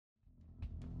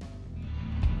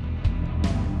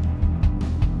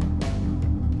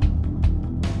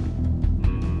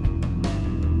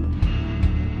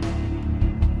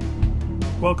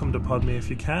Welcome to Pod Me If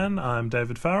You Can. I'm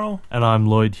David Farrell. And I'm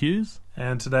Lloyd Hughes.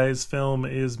 And today's film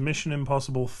is Mission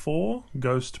Impossible 4,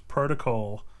 Ghost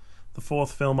Protocol. The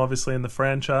fourth film, obviously, in the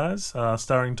franchise,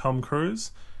 starring Tom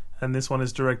Cruise. And this one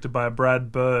is directed by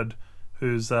Brad Bird,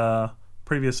 whose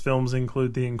previous films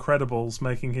include The Incredibles,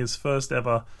 making his first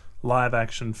ever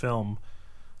live-action film.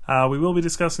 We will be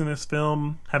discussing this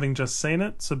film having just seen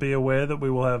it, so be aware that we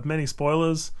will have many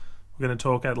spoilers. We're going to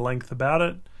talk at length about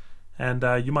it. And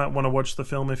you might want to watch the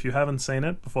film if you haven't seen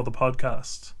it before the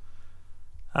podcast.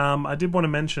 I did want to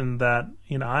mention that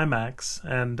in IMAX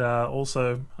and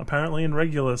also apparently in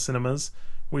regular cinemas,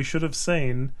 we should have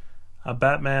seen a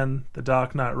Batman The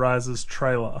Dark Knight Rises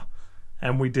trailer.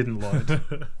 And we didn't,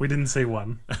 Lloyd. We didn't see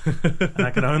one. And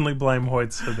I can only blame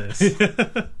Hoyts for this.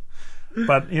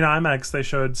 But in IMAX, they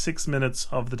showed 6 minutes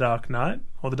of The Dark Knight,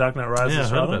 or The Dark Knight Rises, I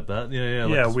heard rather. about that.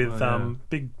 Yeah, with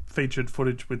big featured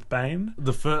footage with Bane.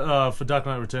 For Dark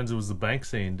Knight Returns, it was the bank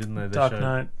scene, didn't they? Dark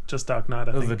Knight, I think.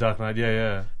 It was the Dark Knight,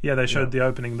 yeah. Yeah, they showed the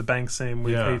opening, the bank scene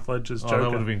with Heath Ledger's Joker. Oh, that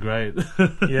would have been great.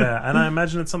 Yeah, and I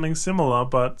imagine it's something similar,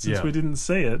 but since we didn't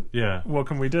see it, what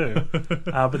can we do?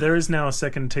 But there is now a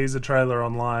second teaser trailer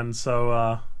online,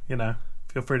 so,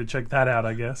 feel free to check that out,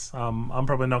 I guess. I'm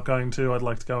probably not going to. I'd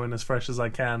like to go in as fresh as I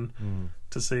can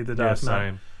to see The Dark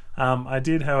Knight. Same. I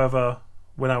did, however,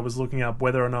 when I was looking up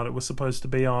whether or not it was supposed to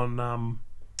be on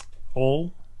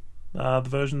all the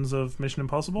versions of Mission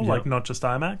Impossible, like not just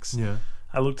IMAX. Yeah.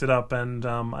 I looked it up and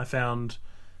I found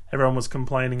everyone was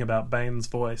complaining about Bane's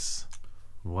voice.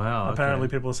 Wow. Apparently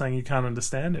people are saying you can't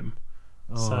understand him.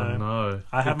 Oh, so no.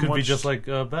 It could be just like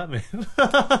Batman.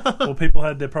 Well, people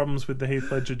had their problems with the Heath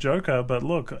Ledger Joker, but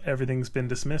look, everything's been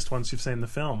dismissed once you've seen the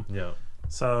film. Yeah.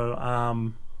 So,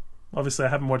 obviously I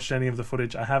haven't watched any of the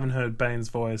footage. I haven't heard Bane's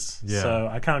voice, so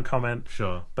I can't comment.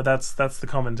 Sure. But that's the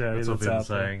commentary That's what that's people out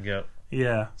there. saying, yeah.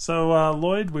 Yeah. So,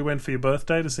 Lloyd, we went for your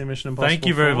birthday to see Mission Impossible Thank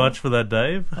you very 4. much for that,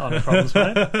 Dave. Oh, no problems,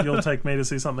 mate. You'll take me to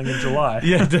see something in July.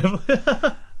 Yeah, definitely.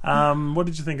 What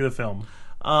did you think of the film?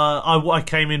 I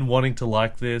came in wanting to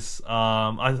like this.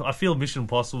 I feel Mission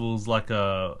Impossible is like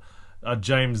a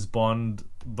James Bond,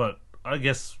 but I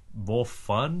guess more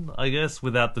fun,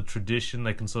 without the tradition.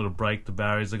 They can sort of break the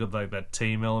barriers. They got like that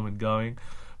team element going.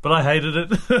 But I hated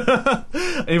it.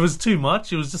 It was too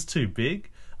much. It was just too big.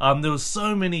 There was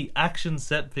so many action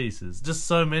set pieces, just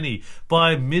so many.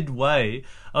 By midway,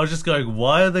 I was just going,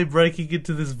 why are they breaking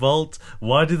into this vault?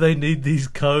 Why do they need these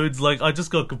codes? Like, I just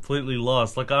got completely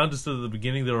lost. Like, I understood at the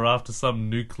beginning they were after some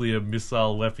nuclear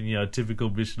missile weapon,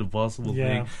 typical Mission Impossible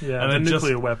thing. Yeah, and the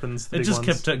nuclear weapons. It just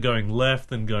kept going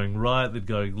left, then going right, then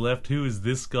going left. Who is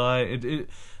this guy?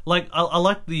 I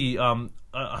like the...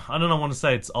 I don't want to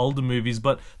say it's older movies,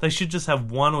 but they should just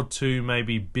have one or two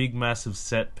maybe big massive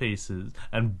set pieces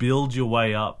and build your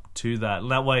way up to that.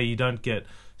 And that way you don't get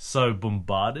so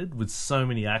bombarded with so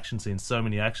many action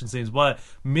scenes. By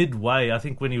midway, I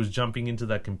think when he was jumping into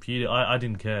that computer, I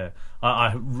didn't care.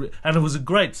 And it was a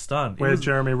great stunt. Where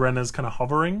Jeremy Renner's kind of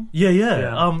hovering?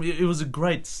 Yeah. It was a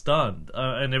great stunt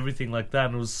and everything like that.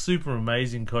 And it was super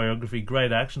amazing choreography,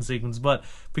 great action sequence. But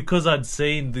because I'd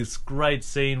seen this great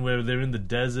scene where they're in the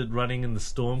desert running in the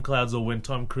storm clouds, or when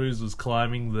Tom Cruise was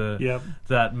climbing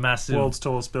that massive world's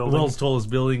tallest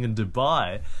building in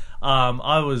Dubai,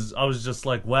 I was just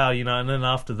like, wow, and then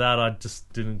after that I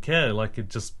just didn't care. Like,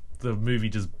 the movie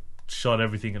just shot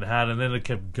everything it had, and then it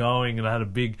kept going, and I had a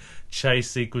big chase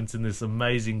sequence in this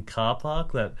amazing car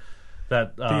park that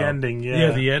the ending,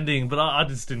 the ending. But I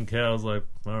just didn't care. I was like,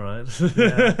 all right.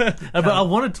 But I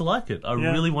wanted to like it. I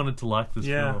really wanted to like this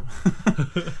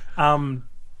film.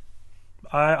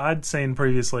 I'd seen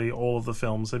previously all of the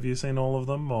films. Have you seen all of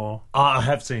them? Or I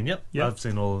have seen. Yep. I've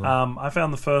seen all of them. I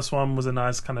found the first one was a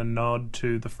nice kind of nod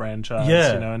to the franchise.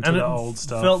 And to the old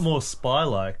stuff. Felt more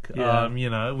spy-like.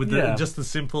 Yeah. With just the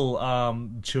simple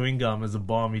chewing gum as a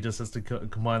bomb. He just has to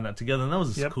combine that together, and that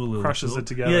was a cool little. Crushes it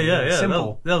together. Yeah.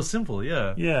 Simple. That was simple.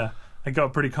 Yeah. Yeah. It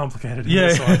got pretty complicated in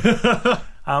this one.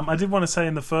 I did want to say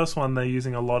in the first one they're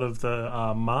using a lot of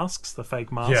the masks, the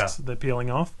fake masks they're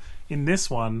peeling off. In this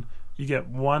one, you get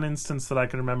one instance that I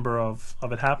can remember of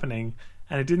it happening,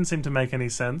 and it didn't seem to make any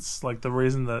sense. Like, the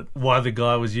reason that... Why the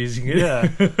guy was using it? Yeah.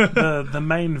 The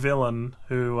main villain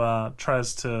who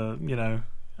tries to,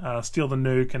 steal the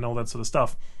nuke and all that sort of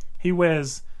stuff, he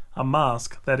wears a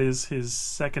mask that is his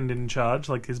second in charge,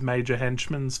 like his major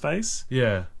henchman's face.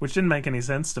 Yeah. Which didn't make any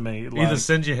sense to me. Either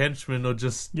send your henchman or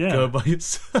just go by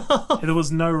yourself. There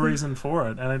was no reason for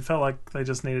it, and it felt like they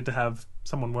just needed to have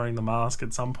someone wearing the mask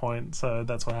at some point, so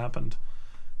that's what happened.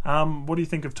 What do you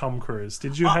think of Tom Cruise?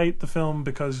 Did you hate the film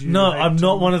because you? No, hate I'm Tom?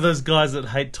 not one of those guys that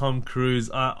hate Tom Cruise.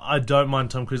 I don't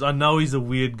mind Tom Cruise. I know he's a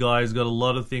weird guy. He's got a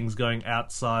lot of things going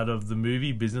outside of the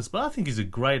movie business, but I think he's a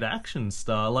great action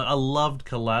star. Like, I loved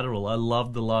Collateral. I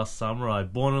loved The Last Samurai.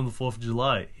 Born on the 4th of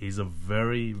July. He's a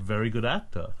very, very good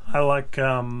actor. I like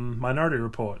Minority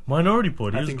Report. Minority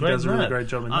Report. He I was think great he does a in really that. great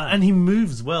job in that. And he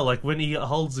moves well. Like, when he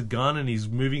holds a gun and he's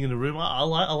moving in the room, I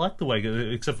like the way,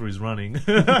 except for his running.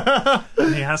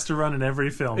 And he has to run in every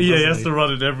film. Yeah, he doesn't has to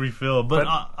run in every film. But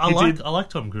I like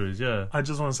Tom Cruise, yeah. I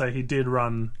just want to say he did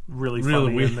run really Really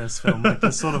funny weird. in this film. Like,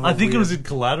 there's sort of I think it weird... was in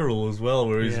Collateral as well,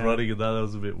 where he's Yeah. running in that. That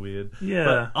was a bit weird.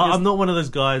 Yeah. But I'm not one of those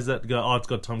guys that go, oh, it's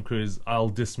got Tom Cruise, I'll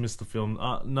dismiss the film.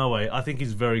 No way. I think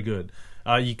he's very good.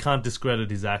 You can't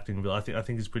discredit his acting, but I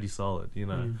think he's pretty solid, you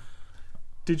know.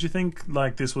 Did you think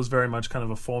like this was very much kind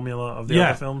of a formula of the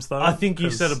other films, though? I think you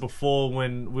 'Cause- said it before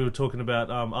when we were talking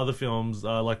about other films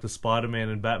like the Spider-Man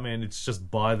and Batman. It's just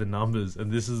by the numbers,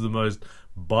 and this is the most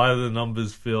by the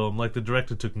numbers film. Like, the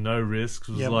director took no risks.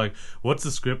 It was Yep. like, what's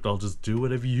the script? I'll just do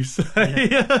whatever you say.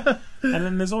 And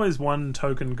then there's always one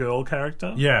token girl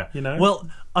character. Yeah. You know? Well,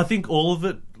 I think all of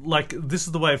it, like, this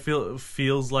is the way it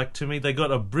feels like to me. They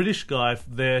got a British guy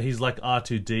there, he's like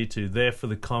R2-D2, there for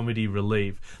the comedy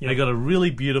relief. Yep. They got a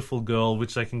really beautiful girl,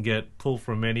 which they can get pulled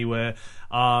from anywhere.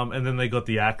 And then they got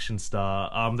the action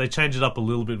star. They change it up a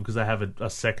little bit because they have a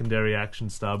secondary action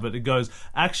star. But it goes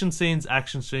action scenes,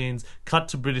 cut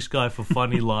to British guy for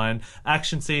funny line,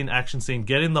 action scene,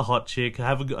 get in the hot chick,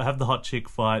 have the hot chick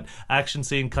fight, action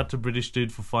scene, cut to British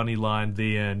dude for funny line,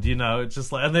 the end. You know, it's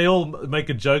just like, and they all make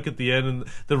a joke at the end, and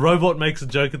the robot makes a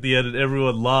joke at the end, and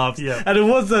everyone laughs. Yeah. And it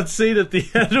was that scene at the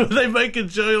end where they make a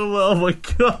joke. I'm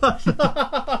like, oh my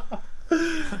god.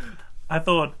 I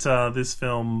thought this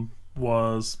film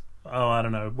was, I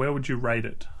don't know, where would you rate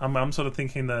it? I'm sort of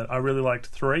thinking that I really liked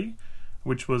 3,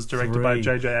 which was directed by 3.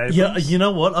 J.J. Abrams. Yeah, you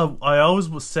know what? I always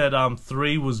said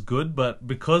 3 was good, but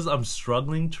because I'm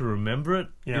struggling to remember it,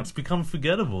 Yeah. it's become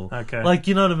forgettable. Okay. Like,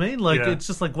 you know what I mean? Like, Yeah. it's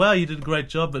just like, wow, you did a great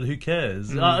job, but who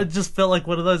cares? It just felt like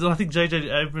one of those, and I think J.J.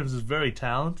 Abrams is very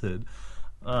talented.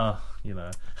 You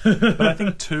know. But I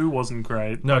think 2 wasn't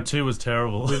great. No, 2 was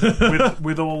terrible.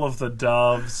 with all of the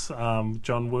doves,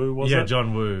 John Woo, was it? Yeah,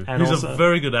 John Woo. And He's also- a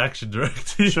very good action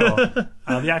director. Sure.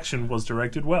 The action was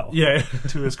directed well. Yeah.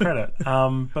 To his credit.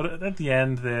 But at the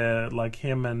end, they're like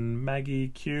him and Maggie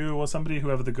Q or somebody,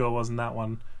 whoever the girl was in that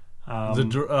one.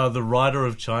 The writer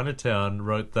of Chinatown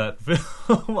wrote that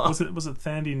film. Was it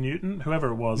Thandie Newton? Whoever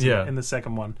it was Yeah. in the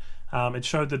second one. It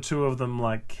showed the two of them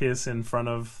like kiss in front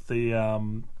of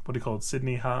the what do you call it,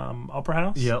 Sydney Opera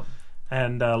House. Yep.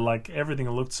 And like everything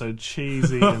looked so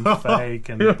cheesy and fake,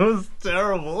 and It was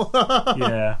terrible.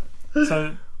 yeah.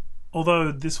 So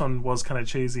although this one was kind of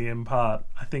cheesy in part,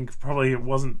 I think probably it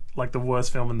wasn't like the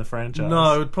worst film in the franchise.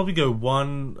 No, it would probably go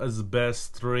 1 as the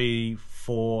best, 3,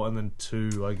 4, and then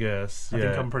 2, I guess. I Yeah.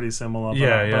 think I'm pretty similar. But,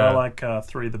 Yeah, but yeah. I like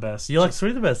 3 the best. You like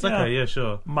 3 the best? Yeah. Okay, yeah,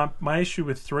 sure. My issue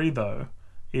with 3 though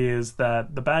is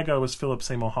that the bad guy was Philip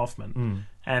Seymour Hoffman,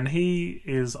 and he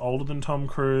is older than Tom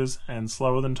Cruise and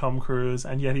slower than Tom Cruise,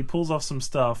 and yet he pulls off some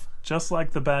stuff just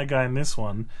like the bad guy in this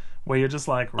one, where you're just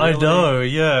like, really? I know,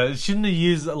 yeah. Shouldn't he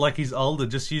use, like, he's older,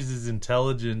 just use his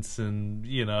intelligence and,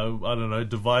 you know, I don't know,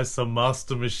 devise some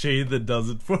master machine that does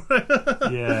it for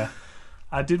him. Yeah.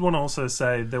 I did want to also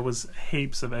say there was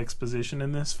heaps of exposition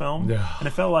in this film, Yeah. and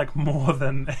it felt like more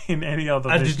than in any other.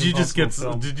 And Mission did you just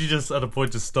Impossible film. did you just at a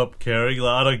point just stop caring?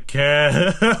 Like, I don't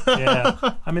care.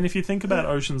 Yeah, I mean, if you think about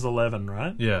Ocean's 11,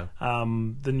 right? Yeah.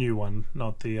 The new one,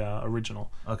 not the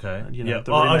original. Okay. You know, Yep.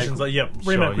 the Oh, remake- Ocean's like, yep.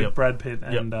 Remake Sure, with yep. Brad Pitt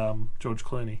and George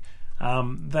Clooney.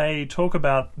 They talk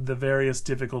about the various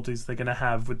difficulties they're going to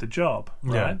have with the job,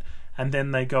 right? Yeah. And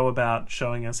then they go about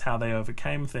showing us how they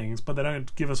overcame things, but they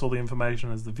don't give us all the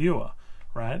information as the viewer,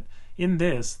 right? In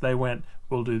this, they went,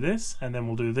 we'll do this, and then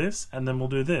we'll do this, and then we'll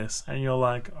do this. And you're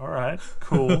like, all right,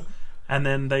 cool. And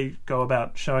then they go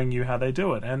about showing you how they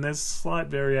do it. And there's slight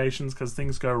variations because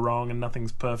things go wrong and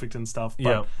nothing's perfect and stuff. But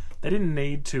Yeah. they didn't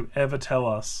need to ever tell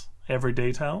us every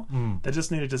detail. They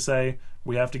just needed to say,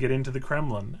 we have to get into the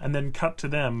Kremlin. And then cut to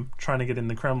them trying to get in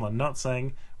the Kremlin. Not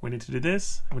saying, we need to do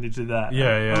this, and we need to do that.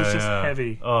 Yeah, It yeah, was just yeah.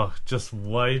 heavy. Oh, just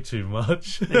way too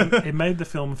much. It made the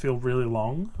film feel really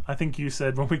long. I think you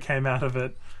said when we came out of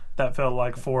it, that felt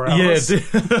like 4 Yeah. hours.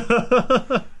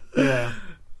 Yeah.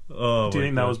 Oh, Do you my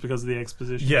think that God. was because of the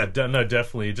exposition? Yeah, no,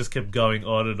 definitely. It just kept going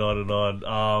on and on and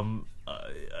on.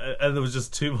 And there was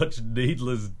just too much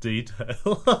needless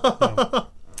detail.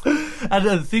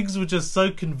 And things were just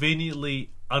so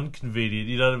conveniently inconvenient.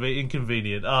 You know what I mean?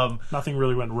 Inconvenient. Nothing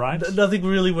really went right. Nothing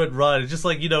really went right. It's just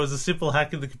like, it was a simple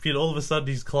hack in the computer. All of a sudden,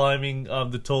 he's climbing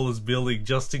the tallest building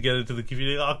just to get into the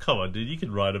computer. Oh, come on, dude! You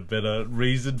can write a better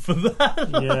reason for that.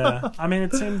 Yeah, I mean,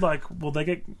 it seemed like they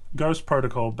get Ghost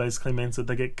Protocol basically means that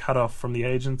they get cut off from the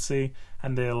agency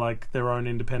and they're like their own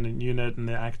independent unit and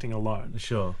they're acting alone.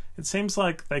 Sure. It seems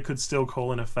like they could still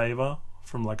call in a favor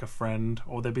from like a friend,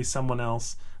 or there'd be someone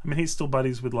else. I mean, he's still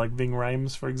buddies with like Ving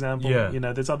Rhames, for example. Yeah.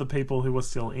 There's other people who are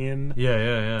still in.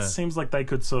 Yeah. It seems like they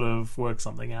could sort of work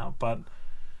something out. But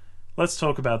let's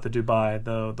talk about the Dubai,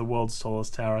 the world's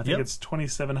tallest tower. I think it's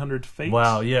 2,700 feet.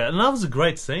 Wow, yeah, and that was a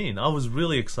great scene. I was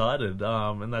really excited.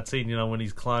 And that scene, when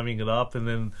he's climbing it up, and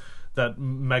then that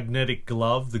magnetic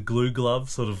glove, the glue glove,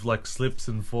 sort of like slips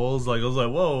and falls. Like I was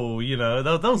like, whoa,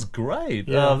 that was great.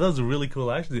 Yeah. That was a really cool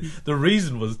action. The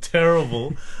reason was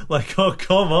terrible. Like, oh,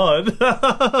 come on,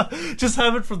 just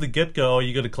have it from the get go. Oh,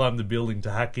 you got to climb the building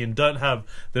to hack in. Don't have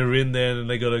they're in there and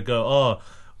they got to go. Oh,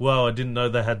 wow, I didn't know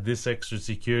they had this extra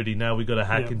security. Now we got to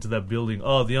hack into that building.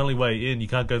 Oh, the only way in, you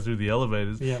can't go through the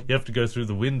elevators. Yeah. You have to go through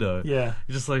the window. Yeah.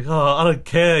 You're just like, oh, I don't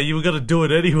care. You were going to do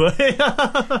it anyway.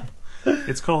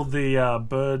 It's called the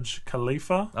Burj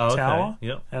Khalifa Tower.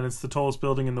 Yep. And it's the tallest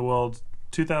building in the world,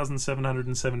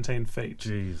 2,717 feet.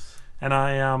 Jeez. And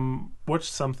I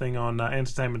watched something on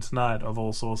Entertainment Tonight, of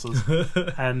all sources,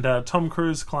 and Tom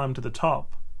Cruise climbed to the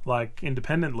top, like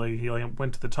independently. He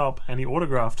went to the top and he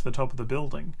autographed the top of the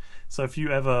building. So if you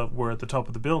ever were at the top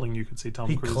of the building, you could see Tom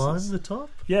Cruise. He climbed the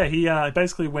top? Yeah, he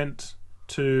basically went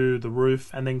to the roof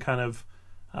and then kind of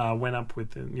went up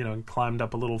with, and climbed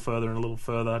up a little further and a little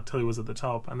further till he was at the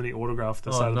top, and then he autographed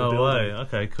the side of the building. No way.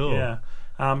 Okay, cool. Yeah.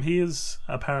 He is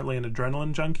apparently an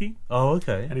adrenaline junkie. Oh,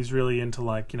 okay. And he's really into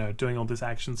doing all this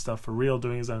action stuff for real,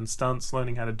 doing his own stunts,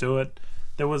 learning how to do it.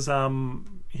 There was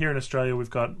here in Australia we've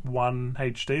got One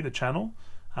HD, the channel.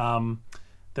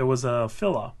 There was a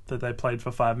filler that they played for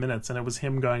 5 minutes, and it was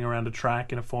him going around a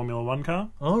track in a Formula One car.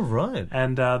 Oh, right.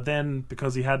 And then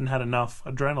because he hadn't had enough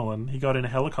adrenaline, he got in a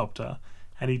helicopter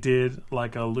and he did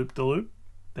like a loop-de-loop.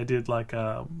 They did like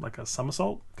a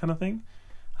somersault kind of thing.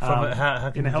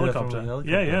 How can in you a do that helicopter. from a helicopter?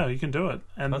 Yeah, you can do it.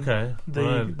 And okay,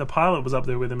 the pilot was up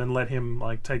there with him and let him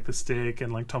take the stick,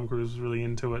 and Tom Cruise was really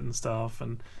into it and stuff,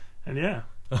 and yeah.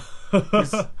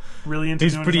 He's really into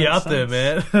He's doing pretty his own out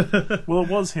there, stunts. man. Well, it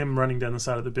was him running down the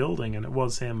side of the building, and it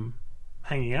was him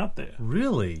hanging out there.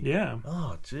 Really? Yeah.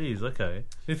 Oh, jeez, okay.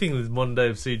 Anything with modern day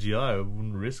of CGI, I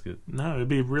wouldn't risk it. No, it'd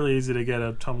be really easy to get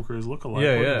a Tom Cruise lookalike.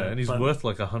 Yeah, and he's worth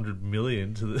like 100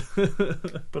 million to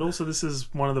the... But also, this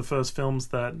is one of the first films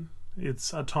that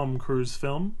it's a Tom Cruise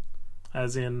film,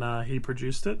 as in he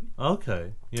produced it.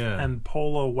 Okay, yeah. And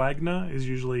Paula Wagner is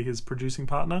usually his producing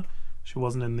partner. She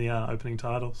wasn't in the opening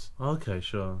titles. Okay,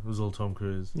 sure. It was all Tom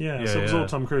Cruise. Yeah, so it was all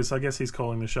Tom Cruise. So I guess he's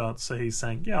calling the shots. So he's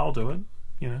saying, yeah, I'll do it.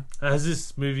 Has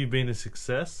this movie been a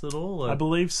success at all? I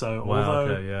believe so. Wow,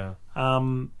 Although, okay, yeah.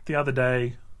 The other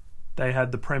day, they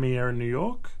had the premiere in New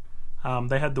York.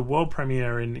 They had the world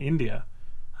premiere in India.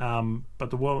 But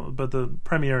the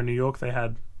premiere in New York they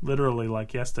had literally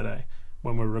yesterday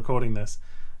when we were recording this.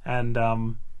 And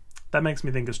that makes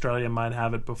me think Australia might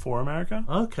have it before America.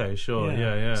 Okay, sure.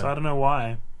 Yeah. So I don't know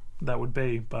why that would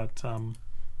be, but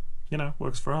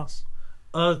works for us.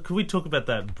 Could we talk about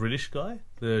that British guy,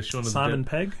 the Shaun of the Simon Dead?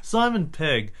 Pegg? Simon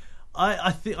Pegg.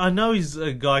 I know he's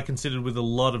a guy considered with a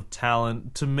lot of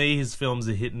talent. To me, his films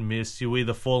are hit and miss. You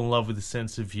either fall in love with his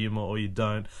sense of humour or you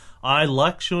don't. I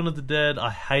like Shaun of the Dead.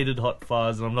 I hated Hot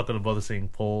Fuzz, and I'm not going to bother seeing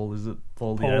Paul. Is it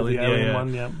Paul the Alien? The alien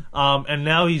one, yeah. And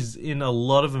now he's in a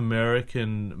lot of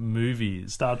American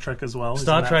movies. Star Trek as well.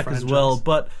 Star Trek as well,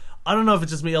 but I don't know if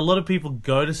it's just me. A lot of people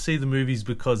go to see the movies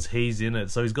because he's in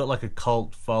it, so he's got a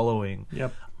cult following.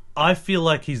 Yep. I feel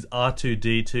like he's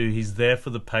R2-D2. He's there for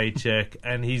the paycheck,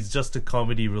 and he's just a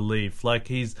comedy relief.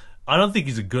 I don't think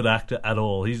he's a good actor at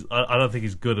all. I don't think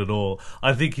he's good at all.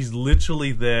 I think he's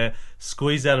literally there,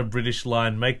 squeeze out a British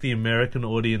line, make the American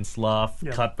audience laugh,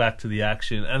 cut back to the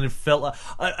action, and it felt like...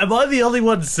 am I the only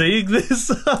one seeing this?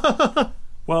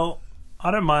 Well,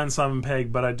 I don't mind Simon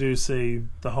Pegg, but I do see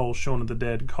the whole Shaun of the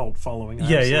Dead cult following.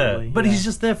 Yeah. But he's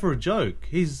just there for a joke.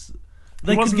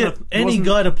 They could get any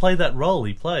guy to play that role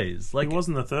he plays. He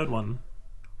wasn't the third one.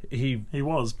 He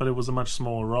was, but it was a much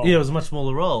smaller role. Yeah, it was a much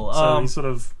smaller role. So he sort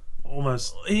of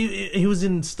almost... He was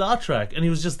in Star Trek, and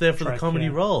he was just there for the comedy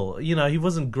role. He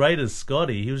wasn't great as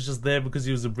Scotty. He was just there because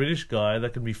he was a British guy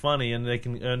that can be funny, and they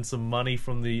can earn some money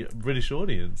from the British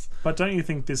audience. But don't you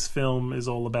think this film is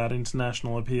all about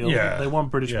international appeal? Yeah. They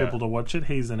want British people to watch it.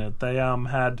 He's in it. They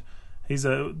had...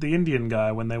 the Indian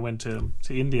guy, when they went to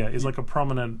India, is a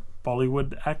prominent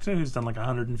Bollywood actor who's done like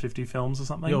 150 films or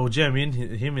something. Yeah, or jam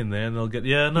him in there, and they'll get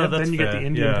that's then you fair. get the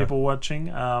Indian Yeah. people watching.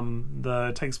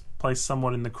 It takes place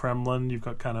somewhat in the Kremlin. You've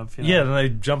got kind of Yeah, and they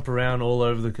jump around all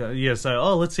over the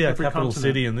so let's see our Every capital continent.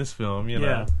 city in this film. You know,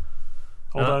 Yeah.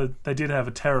 Although they did have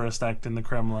a terrorist act in the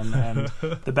Kremlin, and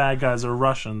the bad guys are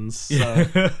Russians, so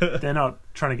they're not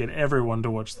trying to get everyone to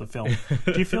watch the film.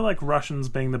 Do you feel like Russians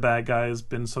being the bad guy has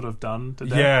been sort of done to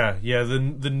death? Yeah.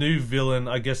 The new villain,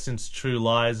 I guess, since True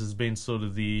Lies, has been sort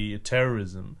of the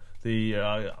terrorism. The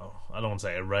I don't want to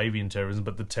say Arabian terrorism,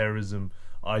 but the terrorism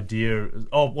idea.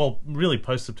 Oh well, really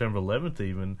post September 11th,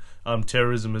 even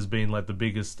terrorism has been like the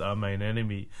biggest main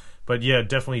enemy. But yeah,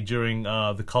 definitely during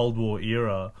the Cold War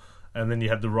era. And then you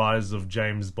had the rise of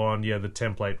James Bond. Yeah, the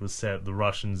template was set. The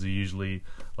Russians are usually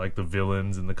like the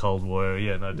villains in the Cold War.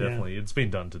 Yeah, no, definitely. It's been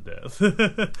done to death.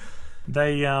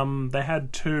 They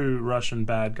had two Russian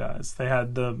bad guys. They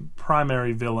had the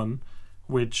primary villain,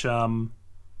 which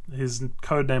his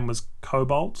code name was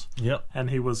Cobalt, Yep. and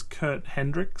he was Kurt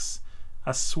Hendricks,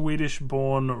 a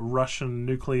Swedish-born Russian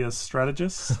nuclear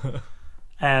strategist.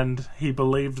 And he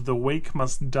believed the weak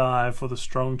must die for the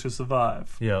strong to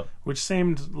survive. Yep. Which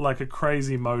seemed like a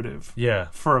crazy motive Yeah.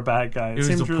 for a bad guy. He was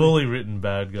seemed a poorly written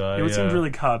bad guy. It seemed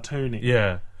really cartoony.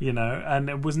 Yeah. You know, and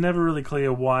it was never really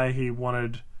clear why he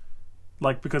wanted...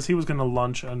 Like, because he was going to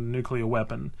launch a nuclear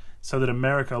weapon, so that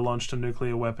America launched a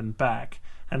nuclear weapon back,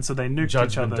 and so they nuked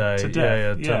Judgment each other Day. to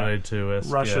death. Yeah, Terminator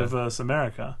 2-esque. Russia versus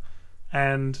America.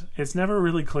 And it's never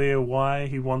really clear why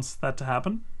he wants that to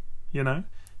happen, you know?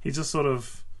 He just sort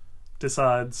of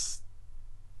decides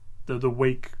the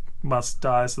weak must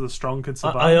die so the strong can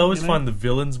survive. I always you know? find the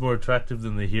villains more attractive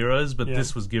than the heroes, but Yeah.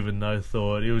 this was given no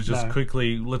thought. It was just No.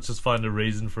 quickly, let's just find a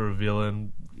reason for a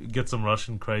villain, get some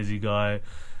Russian crazy guy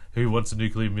who wants a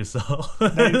nuclear missile.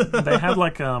 they had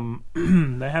like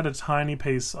they had a tiny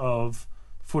piece of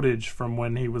footage from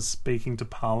when he was speaking to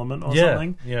Parliament or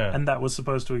something, and that was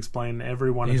supposed to explain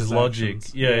every one of his his logic.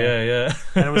 actions. Yeah.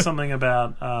 And it was something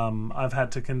about I've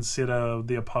had to consider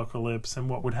the apocalypse and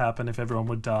what would happen if everyone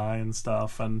would die and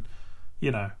stuff, and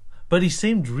you know, But he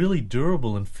seemed really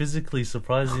durable and physically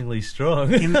surprisingly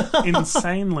strong.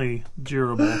 insanely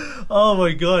durable. Oh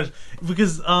my gosh!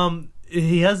 Because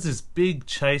he has this big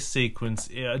chase sequence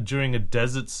during a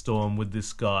desert storm with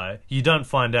this guy. You don't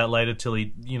find out later till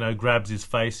he, grabs his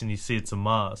face and you see it's a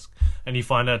mask, and you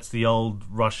find out it's the old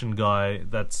Russian guy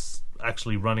that's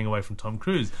actually running away from Tom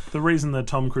Cruise. The reason that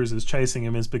Tom Cruise is chasing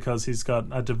him is because he's got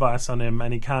a device on him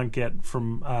and he can't get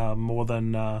from more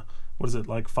than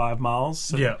 5 miles?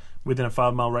 So Yeah. within a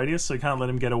 5-mile radius, so you can't let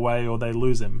him get away or they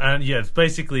lose him. And yeah, it's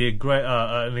basically a great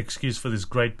an excuse for this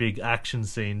great big action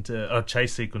scene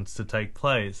chase sequence to take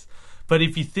place. But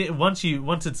if you once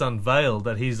it's unveiled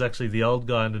that he's actually the old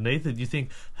guy underneath it, you think,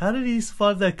 how did he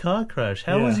survive that car crash?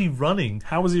 How was he running?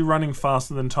 How was he running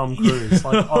faster than Tom Cruise?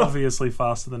 Like, obviously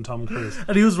faster than Tom Cruise.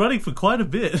 And he was running for quite a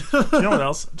bit. You know what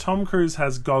else? Tom Cruise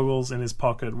has goggles in his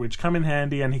pocket, which come in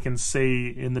handy, and he can see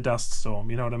in the dust storm.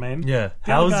 You know what I mean? Yeah.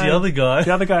 How was the other guy?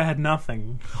 The other guy had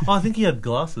nothing. Oh, I think he had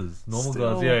glasses. Normal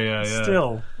glasses. Yeah.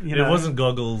 Still, It wasn't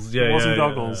goggles. Yeah, It wasn't yeah,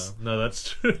 goggles. Yeah. No, that's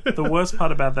true. The worst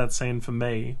part about that scene for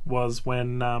me was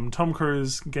when Tom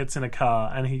Cruise gets in a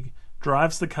car and he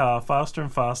drives the car faster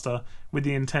and faster with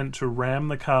the intent to ram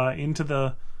the car into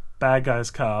the bad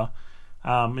guy's car,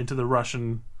 into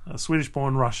the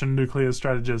Swedish-born Russian nuclear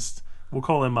strategist. We'll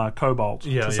call him Cobalt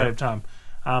to save time.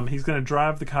 He's going to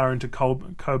drive the car into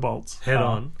Cobalt's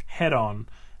head on,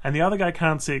 and the other guy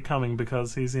can't see it coming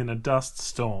because he's in a dust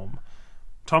storm.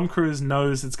 Tom Cruise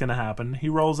knows it's going to happen. He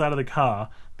rolls out of the car.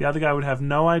 The other guy would have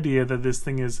no idea that this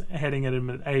thing is heading at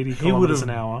him at 80 kilometers an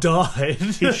hour. Died.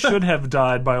 He should have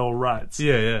died by all rights.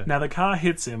 Yeah. Now the car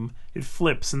hits him, it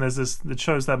flips, and there's this that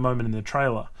shows that moment in the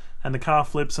trailer. And the car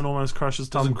flips and almost crushes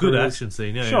Tom Cruise. It's a good action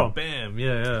scene. Yeah, Sure. Yeah. Bam.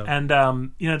 Yeah. And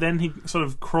then he sort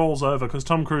of crawls over because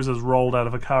Tom Cruise has rolled out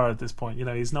of a car at this point.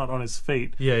 He's not on his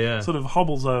feet. Yeah. Sort of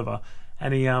hobbles over,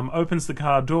 and he opens the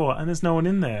car door, and there's no one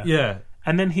in there. Yeah.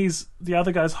 And then the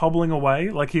other guy's hobbling away,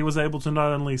 like he was able to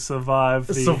not only survive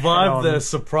the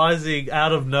surprising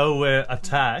out of nowhere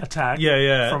attack.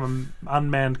 Yeah. from an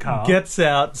unmanned car. Gets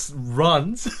out,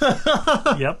 runs.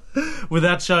 Yep.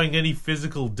 Without showing any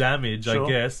physical damage, Sure. I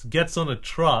guess. Gets on a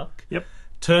truck. Yep.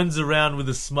 Turns around with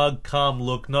a smug, calm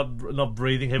look, not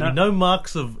breathing heavy, no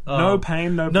marks of no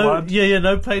pain, no blood. Yeah,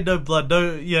 no pain, no blood,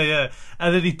 yeah.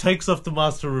 And then he takes off the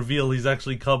mask to reveal he's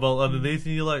actually Cobalt underneath,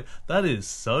 and you're like, that is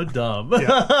so dumb.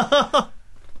 Yeah.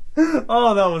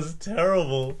 Oh, that was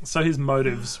terrible. So his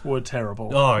motives were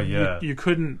terrible. Oh yeah. You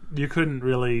couldn't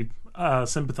really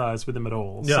sympathize with him at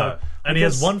all. Yeah, So, and he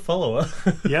has one follower.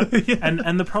 Yep.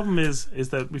 And the problem is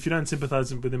that if you don't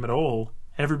sympathize with him at all,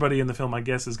 everybody in the film, I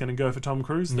guess, is going to go for Tom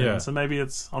Cruise then. Yeah. So maybe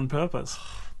it's on purpose.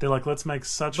 They're like, let's make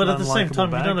such But an at the same unlikable time,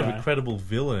 you bad don't guy. have a credible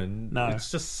villain. No. It's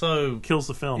just so... Kills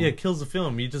the film. Yeah, it kills the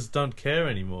film. You just don't care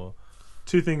anymore.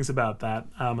 Two things about that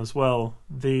as well.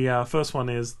 The first one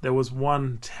is there was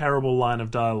one terrible line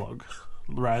of dialogue,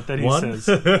 right, that he One? says.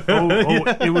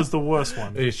 It was the worst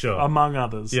one. Yeah, sure. Among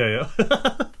others. Yeah,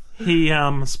 yeah. He,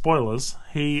 spoilers,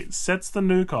 he sets the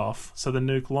nuke off so the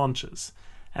nuke launches.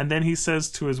 And then he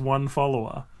says to his one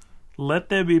follower, "Let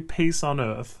there be peace on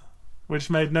Earth," which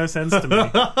made no sense to me.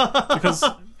 Because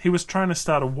he was trying to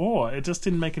start a war. It just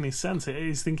didn't make any sense.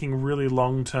 He's thinking really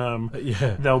long term,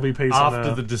 Yeah. there'll be peace on Earth.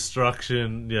 After the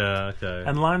destruction, yeah, okay.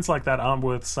 And lines like that aren't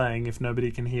worth saying if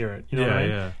nobody can hear it. You know what I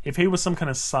mean? Yeah. If he was some kind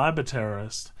of cyber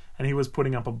terrorist and he was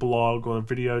putting up a blog or a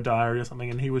video diary or something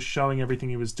and he was showing everything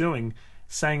he was doing,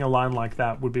 saying a line like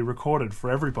that would be recorded for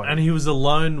everybody. And he was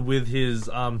alone with his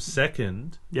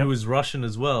second, Yep. who was Russian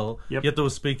as well, Yep. yet they were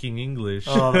speaking English.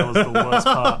 Oh, that was the worst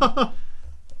part.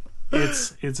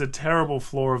 It's a terrible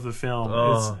flaw of the film.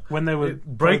 Oh, It's when they were it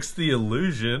breaks the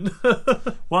illusion.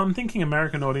 Well, I'm thinking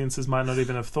American audiences might not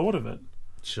even have thought of it.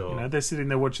 Sure. You know, they're sitting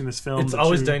there watching this film. It's that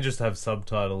always you- dangerous to have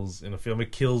subtitles in a film.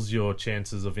 It kills your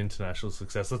chances of international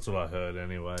success. That's what I heard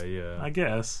anyway, yeah. I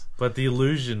guess. But the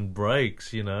illusion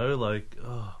breaks, you know? Like,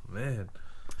 oh, man.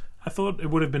 I thought it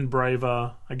would have been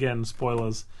braver, again,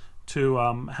 spoilers, to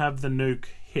have the nuke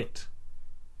hit.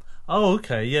 Oh,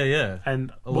 okay, yeah, yeah.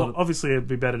 And, well, obviously it'd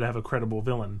be better to have a credible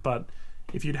villain, but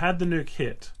if you'd had the nuke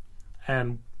hit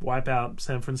and wipe out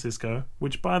San Francisco,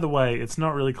 which, by the way, it's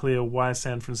not really clear why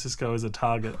San Francisco is a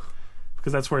target,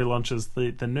 because that's where he launches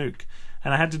the nuke.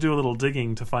 And I had to do a little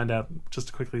digging to find out, just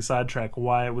to quickly sidetrack,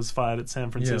 why it was fired at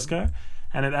San Francisco.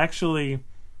 And it actually,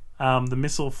 the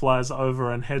missile flies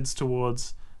over and heads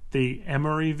towards the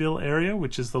Emeryville area,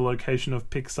 which is the location of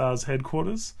Pixar's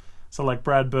headquarters. So, like,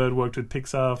 Brad Bird worked with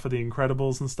Pixar for The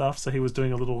Incredibles and stuff, so he was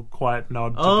doing a little quiet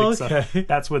nod to Pixar. Okay.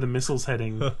 That's where the missile's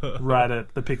heading, right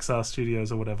at the Pixar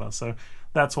studios or whatever. So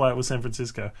that's why it was San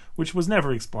Francisco, which was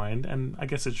never explained, and I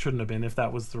guess it shouldn't have been if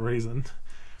that was the reason.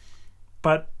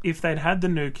 But if they'd had the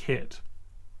nuke hit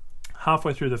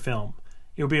halfway through the film,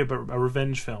 it would be a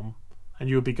revenge film, and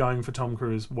you would be going for Tom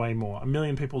Cruise way more. 1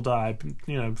 million people die,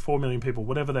 4 million people,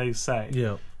 whatever they say.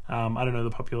 Yeah. I don't know the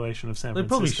population of San They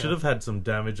Francisco. probably should have had some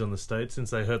damage on the state since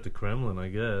they hurt the Kremlin, I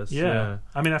guess. Yeah.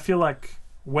 I mean, I feel like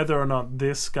whether or not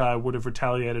this guy would have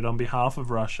retaliated on behalf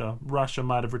of Russia, Russia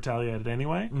might have retaliated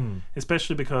anyway,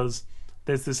 especially because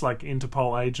there's this, like,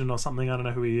 Interpol agent or something, I don't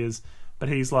know who he is, but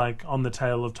he's, like, on the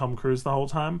tail of Tom Cruise the whole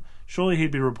time. Surely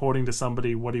he'd be reporting to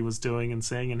somebody what he was doing and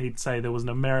saying, and he'd say there was an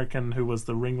American who was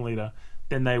the ringleader,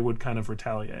 then they would kind of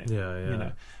retaliate. Yeah, yeah. You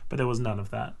know? But there was none of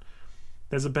that.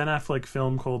 There's a Ben Affleck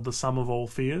film called The Sum of All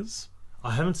Fears.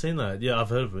 I haven't seen that. Yeah, I've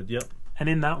heard of it. Yep. And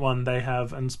in that one, they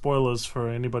have, and spoilers for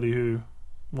anybody who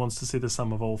wants to see The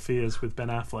Sum of All Fears with Ben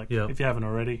Affleck, Yeah. if you haven't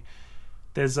already,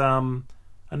 there's a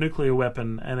nuclear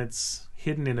weapon, and it's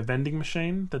hidden in a vending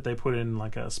machine that they put in,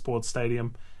 like, a sports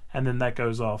stadium, and then that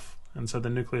goes off. And so the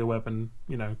nuclear weapon,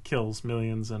 kills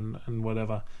millions and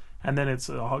whatever. And then it's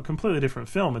a completely different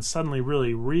film. It's suddenly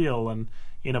really real, and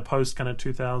in a post kind of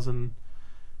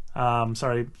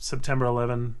September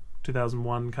 11,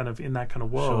 2001, kind of in that kind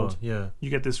of world, Sure, yeah. you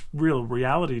get this real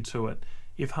reality to it.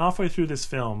 If halfway through this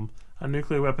film a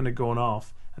nuclear weapon had gone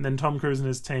off, and then Tom Cruise and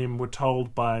his team were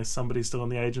told by somebody still in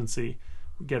the agency,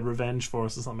 get revenge for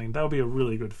us or something, that would be a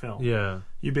really good film. Yeah.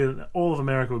 All of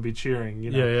America would be cheering.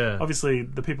 Yeah, yeah. Obviously,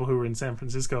 the people who were in San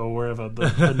Francisco or wherever the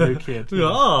nuke hit.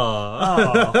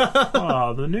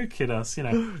 Oh. The nuke hit us.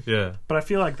 Yeah. But I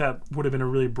feel like that would have been a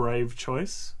really brave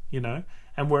choice.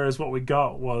 And whereas what we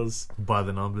got was, By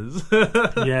the numbers.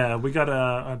 yeah, we got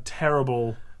a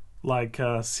terrible,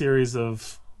 series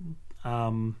of,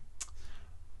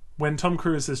 when Tom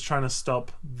Cruise is trying to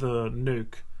stop the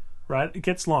nuke, right? It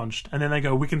gets launched, and then they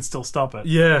go, we can still stop it.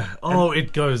 Yeah. Oh,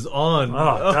 it goes on.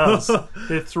 Oh, it does.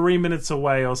 They're 3 minutes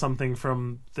away or something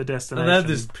from the destination. And they had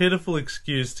this pitiful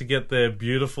excuse to get their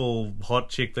beautiful hot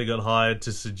chick they got hired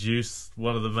to seduce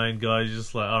one of the main guys. You're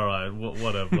just like, all right,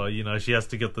 whatever. She has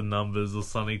to get the numbers or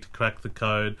something to crack the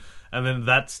code. And then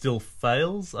that still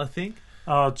fails, I think.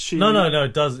 No,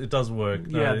 It does work.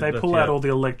 Yeah, they pull out all the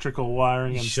electrical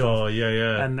wiring and sure, stuff.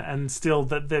 yeah. And still,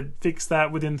 they fix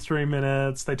that within 3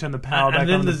 minutes. They turn the power back and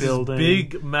then on the there's building. this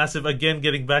big, massive. Again,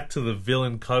 getting back to the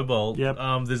villain Cobalt. Yep.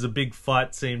 There's a big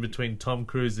fight scene between Tom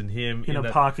Cruise and him in a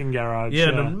that parking garage. Yeah,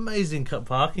 an amazing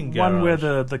parking garage. One where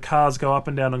the cars go up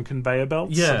and down on conveyor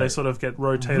belts, so they sort of get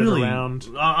rotated around.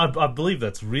 I believe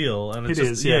that's real, and it's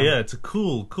it's a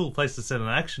cool place to set an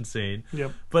action scene.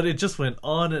 Yep. But it just went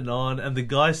on, and the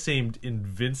guy seemed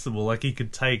invincible, like he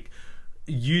could take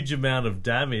a huge amount of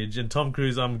damage. And Tom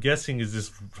Cruise, I'm guessing, is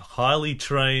this highly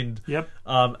trained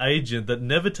agent that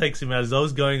never takes him out. He's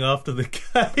always going after the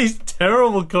case.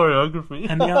 Terrible choreography.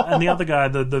 And the other guy,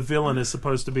 the villain, is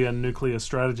supposed to be a nuclear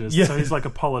strategist, so he's like a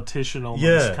politician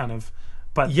almost, kind of.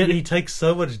 But yet he takes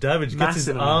so much damage, gets his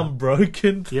arm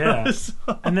broken. Yeah.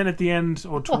 And then at the end,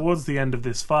 or towards the end of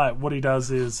this fight, what he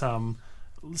does is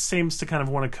seems to kind of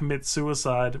want to commit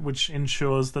suicide, which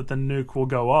ensures that the nuke will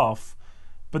go off.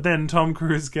 But then Tom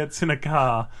Cruise gets in a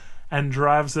car and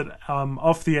drives it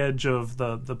off the edge of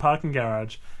the parking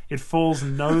garage. It falls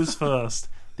nose first.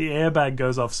 The airbag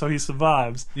goes off, so he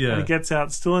survives. Yeah. And he gets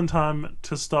out still in time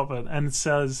to stop it, and it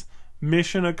says,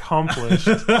 "Mission accomplished,"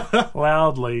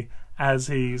 loudly, as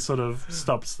he sort of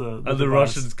stops the and the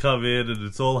Russians come in, and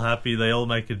it's all happy. They all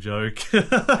make a joke.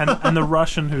 and the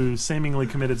Russian who seemingly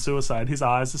committed suicide, his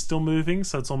eyes are still moving,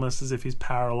 so it's almost as if he's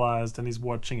paralyzed and he's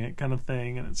watching it, kind of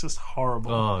thing, and it's just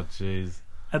horrible. Oh, jeez.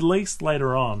 At least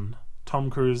later on,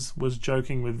 Tom Cruise was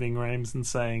joking with Ving Rhames and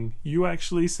saying, "You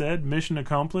actually said mission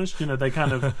accomplished?" You know, they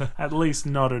kind of at least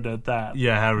nodded at that.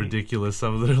 Yeah, how ridiculous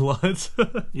some of their lines.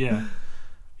 Yeah.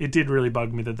 It did really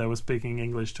bug me that they were speaking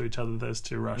English to each other, those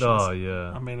two Russians. Oh, yeah.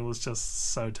 I mean, it was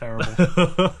just so terrible.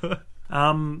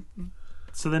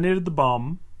 So they needed the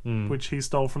bomb, which he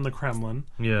stole from the Kremlin.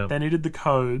 Yeah. They needed the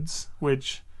codes,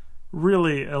 which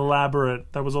really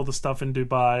elaborate. That was all the stuff in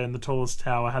Dubai and the tallest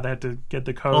tower, how they had to get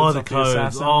the codes off the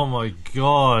assassin. Oh, my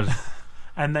God.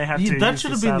 And they had to that use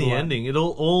should the have been the satellite. ending. It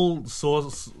all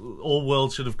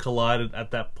worlds should have collided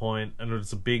at that point, and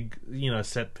it's a big,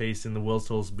 set piece in the world's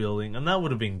tallest building, and that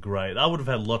would have been great. I would have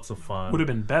had lots of fun. Would have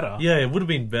been better. Yeah, it would have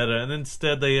been better. And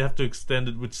instead, they have to extend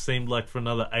it, which seemed like for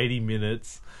another 80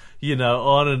 minutes.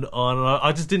 On and on.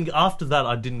 I just didn't. After that,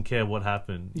 I didn't care what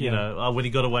happened. When he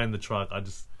got away in the truck, I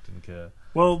just didn't care.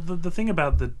 Well, the thing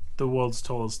about the world's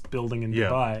tallest building in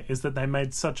Dubai is that they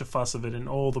made such a fuss of it in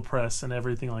all the press and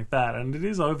everything like that, and it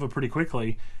is over pretty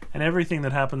quickly, and everything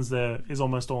that happens there is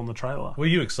almost all in the trailer. Were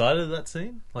you excited at that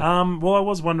scene? Well, I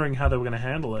was wondering how they were going to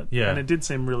handle it, yeah, and it did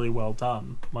seem really well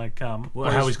done.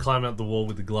 How he's climbing up the wall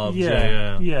with the gloves.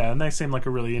 Yeah, and they seem like a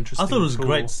really interesting. I thought it was cool. a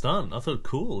great stunt. I thought it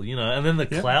cool, and then the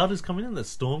cloud is coming in, the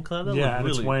storm cloud. That and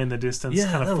really... it's way in the distance,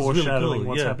 yeah, kind of foreshadowing really cool.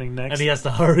 what's happening next. And he has to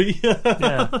hurry.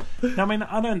 Yeah. Now, I mean,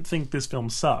 I don't think this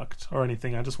film sucked or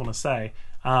anything. I just want to say,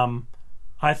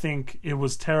 I think it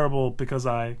was terrible because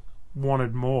I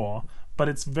wanted more. But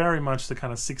it's very much the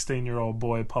kind of 16-year-old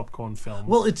boy popcorn film.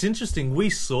 Well, it's interesting. We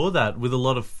saw that with a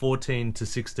lot of 14 to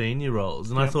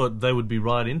 16-year-olds, and I thought they would be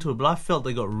right into it, but I felt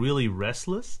they got really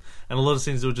restless, and a lot of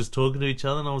scenes they were just talking to each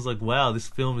other, and I was like, wow, this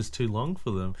film is too long for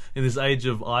them. In this age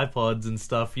of iPods and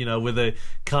stuff, where they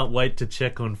can't wait to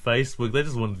check on Facebook, they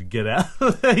just wanted to get out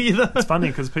of there, It's funny,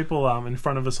 because people in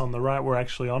front of us on the right were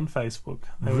actually on Facebook.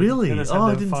 Really? I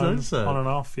didn't know so. On and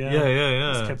off,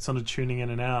 Yeah. Just kept sort of tuning in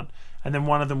and out. And then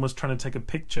one of them was trying to take a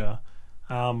picture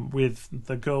with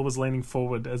the girl was leaning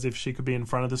forward as if she could be in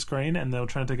front of the screen, and they were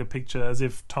trying to take a picture as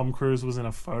if Tom Cruise was in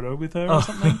a photo with her or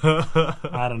something.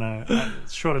 I don't know.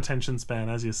 Short attention span,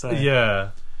 as you say. Yeah.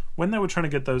 When they were trying to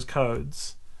get those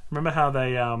codes, remember how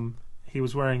they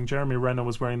Jeremy Renner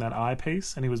was wearing that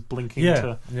eyepiece and he was blinking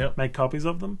to make copies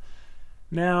of them?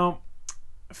 Now,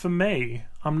 for me,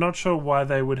 I'm not sure why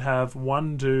they would have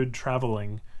one dude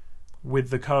traveling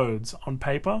with the codes on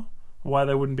paper, why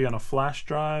they wouldn't be on a flash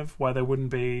drive, why they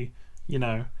wouldn't be,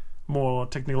 more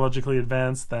technologically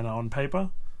advanced than on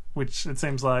paper, which it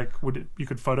seems like you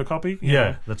could photocopy. You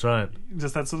know, that's right.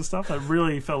 just that sort of stuff. That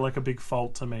really felt like a big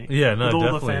fault to me. Yeah, no, with all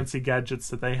definitely. the fancy gadgets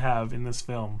that they have in this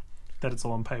film, that it's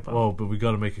all on paper. Oh, but we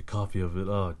got to make a copy of it.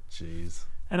 Oh, jeez.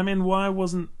 And I mean, why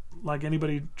wasn't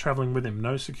anybody traveling with him?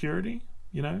 No security,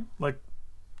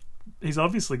 he's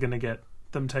obviously going to get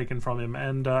them taken from him,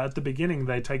 and at the beginning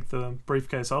they take the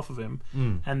briefcase off of him,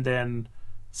 and then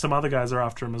some other guys are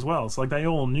after him as well. So they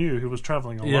all knew he was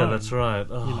traveling alone. Yeah, that's right.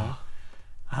 Oh.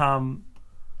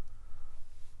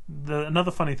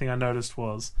 Another funny thing I noticed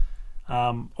was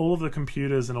all of the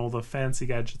computers and all the fancy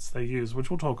gadgets they use, which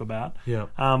we'll talk about. Yeah.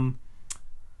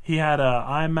 He had a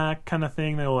iMac kind of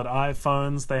thing. They all had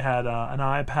iPhones. They had an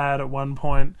iPad at one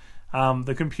point.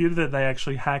 The computer that they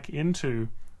actually hack into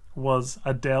was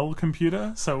a Dell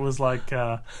computer, so it was like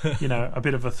a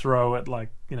bit of a throw at like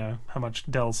how much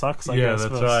Dell sucks. I guess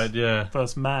that's right. Yeah.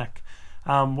 Versus Mac.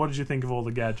 What did you think of all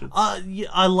the gadgets? Yeah,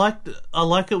 I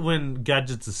like it when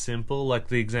gadgets are simple, like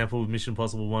the example with Mission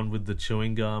Impossible 1 with the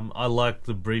chewing gum. I like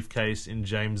the briefcase in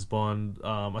James Bond.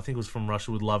 I think it was From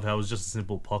Russia with Love, how it was just a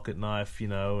simple pocket knife,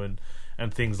 and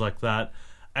things like that.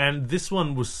 And this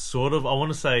one was sort of, I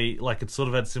want to say, like it sort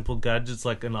of had simple gadgets,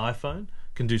 like an iPhone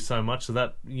can do so much. So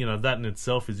that, that in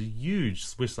itself is a huge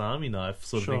Swiss Army knife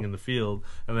sort of thing in the field.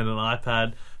 And then an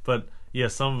iPad. But yeah,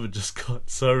 some of it just got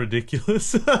so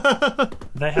ridiculous.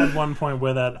 They had one point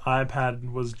where that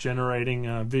iPad was generating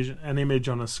an image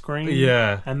on a screen.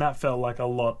 Yeah. And that felt like a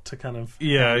lot to kind of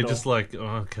handle. Just like,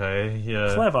 okay,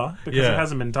 yeah. Clever, because it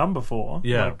hasn't been done before.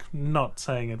 Yeah. Like, not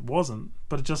saying it wasn't,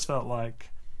 but it just felt like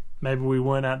maybe we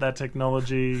weren't at that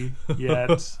technology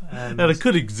yet. And it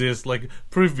could exist. Like,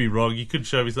 prove me wrong. You could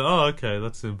show me, oh, okay,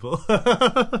 that's simple.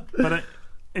 But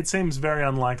it seems very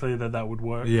unlikely that would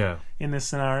work in this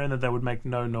scenario, and that they would make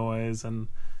no noise, and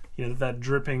that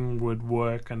dripping would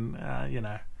work, and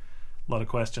a lot of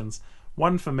questions.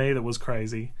 One for me that was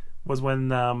crazy was when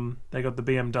they got the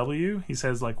BMW. He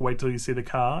says, like, wait till you see the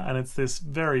car, and it's this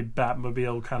very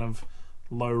Batmobile kind of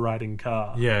low-riding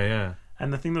car. Yeah.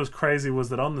 And the thing that was crazy was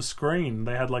that on the screen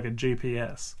they had like a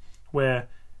GPS where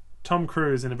Tom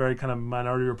Cruise, in a very kind of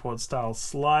Minority Report style,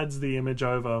 slides the image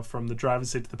over from the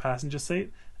driver's seat to the passenger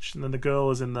seat, and then the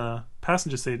girl is in the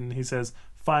passenger seat, and he says,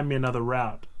 find me another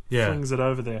route. Yeah. Flings it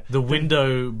over there. The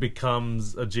window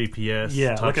becomes a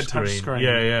GPS like a touch screen.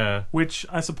 Yeah. Which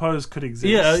I suppose could exist.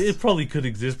 Yeah, it probably could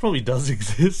exist. Probably does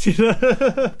exist,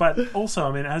 But also,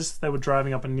 I mean, as they were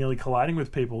driving up and nearly colliding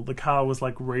with people, the car was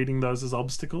like reading those as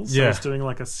obstacles. So it's doing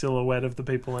like a silhouette of the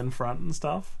people in front and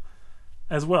stuff.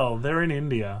 As well, they're in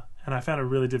India, and I found it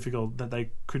really difficult that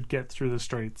they could get through the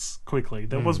streets quickly.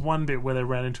 There was one bit where they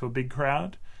ran into a big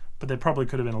crowd, but there probably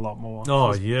could have been a lot more.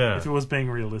 Oh, if it was being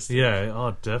realistic. Yeah,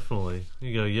 oh, definitely.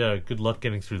 You go, yeah, good luck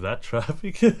getting through that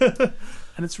traffic. And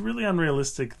it's really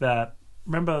unrealistic that...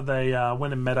 Remember, they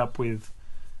went and met up with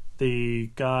the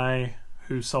guy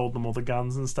who sold them all the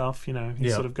guns and stuff. He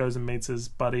sort of goes and meets his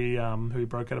buddy who he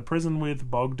broke out of prison with,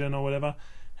 Bogdan or whatever.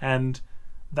 And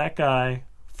that guy,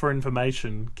 for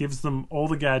information, gives them all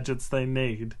the gadgets they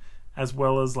need, as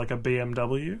well as like a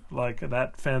BMW, like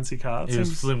that fancy car. He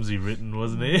was flimsy written,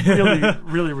 wasn't he? Really,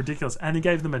 really ridiculous. And he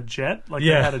gave them a jet. Like they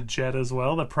had a jet as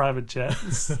well, the private jet.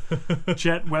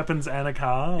 Jet, weapons, and a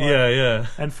car. Like, yeah.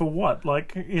 And for what?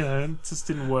 Like, it just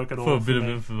didn't work at all. For a bit of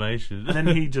information. And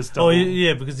then he just...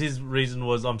 because his reason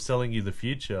was, I'm selling you the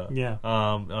future. Yeah.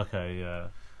 Okay, yeah.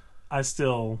 I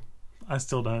still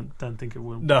don't think it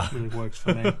really works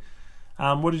for me.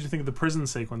 What did you think of the prison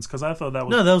sequence? Because I thought that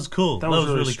was cool. That was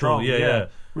really strong. Cool. Yeah.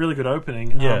 Really good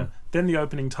opening. Yeah. Then the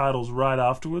opening titles right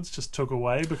afterwards just took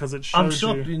away because it showed I'm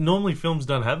shocked. Normally films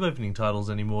don't have opening titles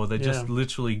anymore. They just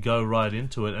literally go right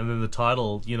into it, and then the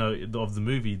title, of the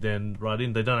movie, then right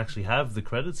in. They don't actually have the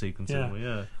credit sequence anymore.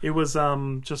 Yeah. It was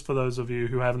just for those of you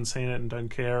who haven't seen it and don't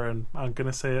care and aren't going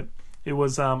to see it. It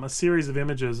was a series of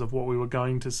images of what we were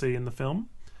going to see in the film.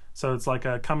 So it's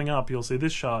like coming up, you'll see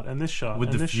this shot and this shot.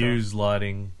 With and the this fuse shot.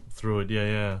 lighting through it,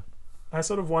 yeah. I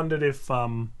sort of wondered if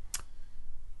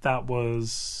that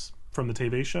was from the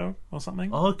TV show or something.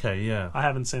 Oh, okay, yeah. I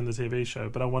haven't seen the TV show,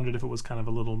 but I wondered if it was kind of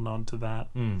a little nod to that.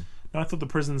 No, I thought the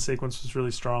prison sequence was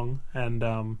really strong and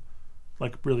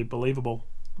really believable.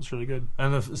 It was really good.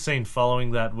 And the scene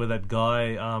following that where that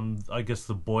guy, I guess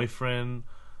the boyfriend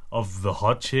of the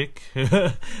hot chick.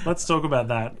 Let's talk about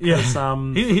that. Yeah,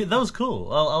 that was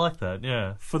cool. I like that.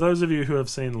 Yeah. For those of you who have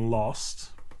seen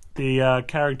Lost, the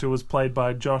character was played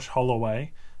by Josh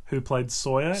Holloway, who played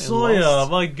Sawyer. Sawyer,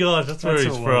 Lost. my gosh, that's where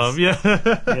he's from. Yeah.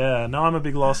 Yeah. No, I'm a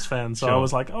big Lost fan, so I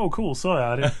was like, oh, cool, Sawyer.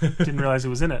 I didn't realize he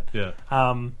was in it. Yeah.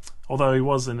 Although he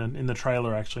was in the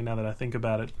trailer, actually. Now that I think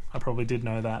about it, I probably did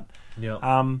know that.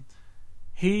 Yeah.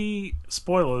 He,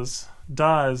 spoilers,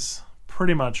 dies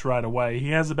pretty much right away. He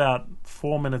has about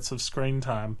 4 minutes of screen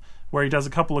time where he does a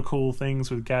couple of cool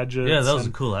things with gadgets. Yeah, that was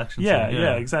a cool action scene.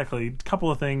 Yeah, exactly. A couple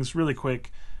of things really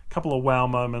quick, a couple of wow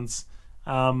moments,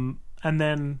 and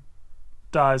then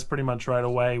dies pretty much right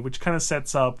away, which kind of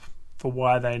sets up for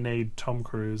why they need Tom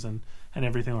Cruise and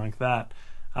everything like that.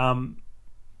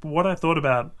 What I thought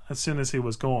about as soon as he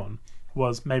was gone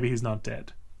was maybe he's not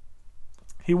dead.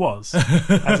 He was,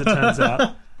 as it turns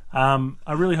out.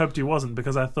 I really hoped he wasn't,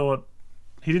 because I thought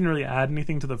he didn't really add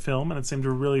anything to the film, and it seemed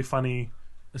a really funny...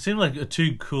 It seemed like a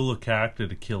too cool a character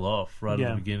to kill off right at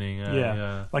the beginning.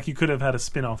 Yeah. Like you could have had a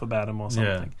spin-off about him or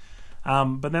something.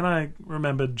 But then I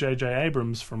remembered J.J.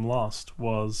 Abrams from Lost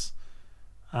was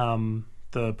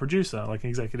the producer, like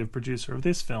executive producer of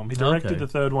this film. He directed Okay. the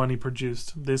third one, he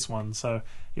produced this one, so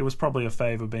it was probably a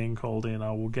favour being called in.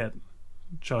 I will get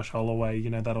Josh Holloway,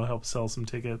 that'll help sell some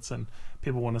tickets and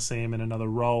people want to see him in another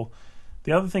role.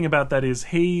 The other thing about that is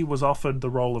he was offered the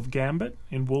role of Gambit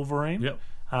in Wolverine Yep.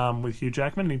 with Hugh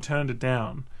Jackman, and he turned it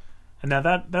down. And now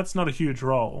that's not a huge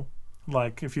role.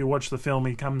 Like, if you watch the film,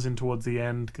 he comes in towards the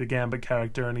end, the Gambit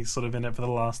character, and he's sort of in it for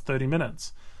the last 30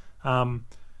 minutes.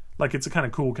 Like, it's a kind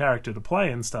of cool character to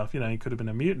play and stuff. He could have been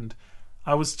a mutant.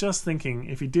 I was just thinking,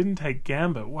 if he didn't take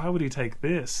Gambit, why would he take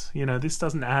this? This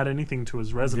doesn't add anything to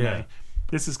his resume. Yeah.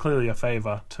 This is clearly a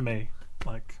favour to me.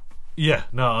 Like, Yeah,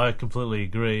 no, I completely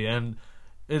agree, and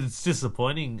it's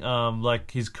disappointing. Like,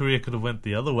 his career could have went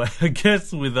the other way, I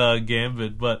guess, with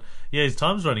Gambit. But yeah, his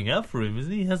time's running out for him,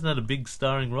 isn't he? He hasn't had a big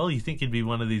starring role. You think he'd be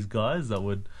one of these guys that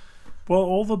would? well,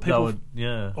 all the people,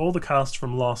 Yeah. all the cast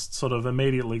from Lost sort of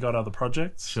immediately got other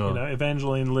projects. Sure.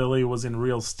 Evangeline Lilly was in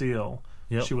Real Steel.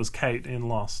 Yep. She was Kate in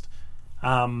Lost.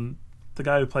 The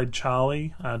guy who played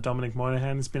Charlie, Dominic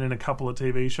Monaghan, has been in a couple of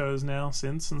TV shows now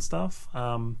since and stuff.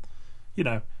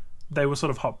 They were sort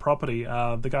of hot property.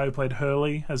 The guy who played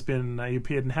Hurley he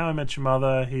appeared in How I Met Your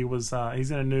Mother. He's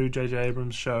in a new J.J.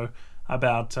 Abrams show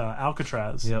about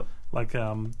Alcatraz, Yep. like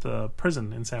the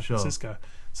prison in San Sure. Francisco.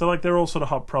 So like they're all sort of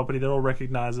hot property. They're all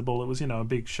recognizable. It was a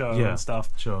big show Yeah. and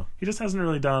stuff. Sure. He just hasn't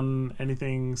really done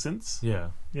anything since. Yeah.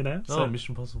 So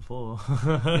Mission Impossible 4.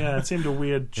 yeah, it seemed a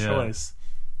weird Yeah. choice.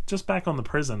 Just back on the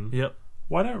prison. Yep.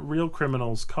 Why don't real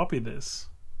criminals copy this?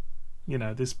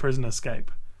 This prison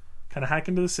escape. Kind of hack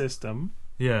into the system,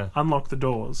 Yeah. unlock the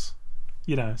doors.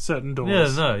 Certain doors.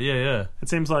 Yeah. No. Yeah. It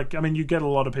seems like, you get a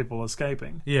lot of people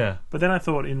escaping. Yeah. But then I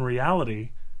thought, in reality,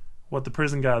 what the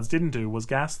prison guards didn't do was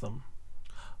gas them.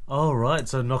 Oh, right.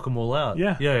 So knock them all out.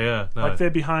 Yeah. Yeah. No. Like, they're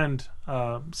behind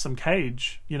some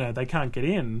cage. They can't get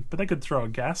in, but they could throw a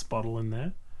gas bottle in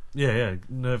there. Yeah.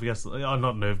 Nerve gas.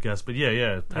 Not nerve gas, but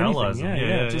yeah. Paralyze them.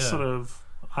 Yeah. Just sort of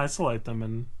isolate them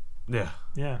and... Yeah.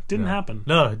 Didn't Yeah. happen.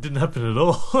 No, it didn't happen at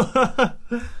all.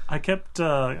 I kept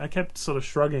sort of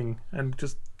shrugging and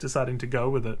just deciding to go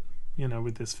with it,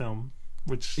 with this film,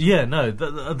 which Yeah, no,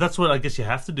 that's what I guess you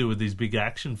have to do with these big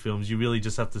action films. You really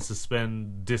just have to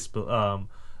suspend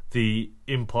the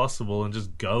impossible and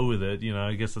just go with it.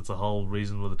 I guess that's the whole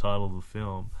reason with the title of the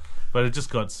film. But it just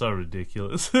got so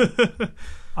ridiculous.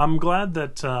 I'm glad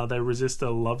that they resist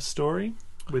a love story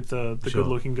with the Sure.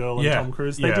 good-looking girl and Yeah, Tom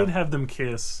Cruise. They yeah. did have them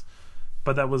kiss,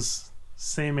 but that was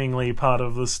seemingly part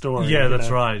of the story. Yeah, that's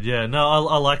right. Yeah, no,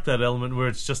 I like that element where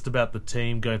it's just about the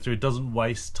team going through. It doesn't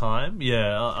waste time.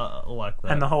 Yeah, I like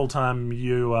that. And the whole time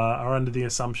you are under the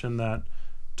assumption that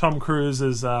Tom Cruise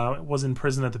was in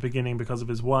prison at the beginning because of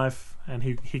his wife, and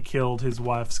he killed his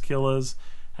wife's killers,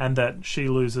 and that she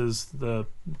loses the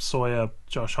Sawyer,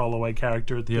 Josh Holloway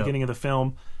character at the Yeah. beginning of the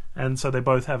film, and so they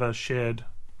both have a shared,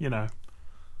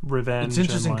 revenge. It's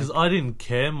interesting and, because I didn't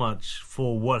care much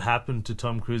for what happened to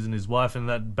Tom Cruise and his wife, and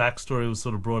that backstory was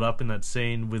sort of brought up in that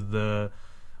scene with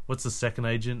what's the second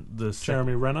agent?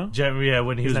 Jeremy Renner. Yeah,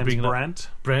 when he His was name's bringing Brent.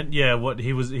 up Brent. Yeah, what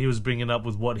he was bringing up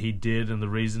with what he did and the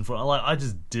reason for. I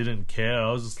just didn't care.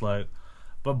 I was just like,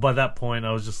 but by that point,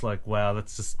 I was just like, wow,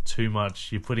 that's just too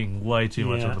much. You're putting way too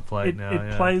much on the plate now. It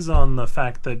Yeah. plays on the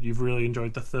fact that you've really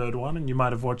enjoyed the third one, and you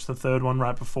might have watched the third one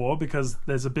right before, because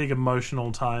there's a big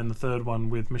emotional tie in the third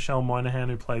one with Michelle Monaghan,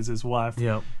 who plays his wife,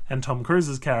 Yeah. and Tom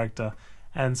Cruise's character.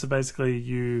 And so basically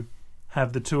you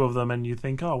have the two of them and you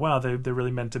think, oh wow, they're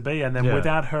really meant to be, and then Yeah.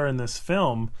 without her in this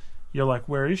film, you're like,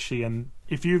 where is she? And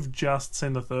if you've just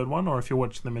seen the third one, or if you're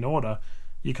watching them in order,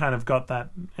 you kind of got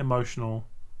that emotional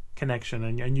connection,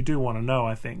 and you do want to know,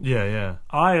 I think. Yeah.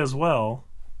 I as well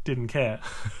didn't care,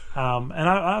 and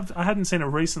I hadn't seen it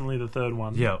recently, the third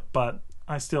one. Yeah. But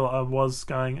I was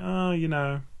going,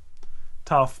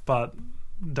 tough, but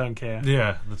don't care.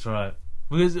 Yeah, that's right.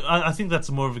 Because I think that's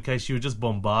more of a case you were just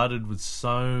bombarded with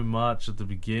so much at the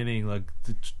beginning, like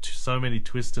so many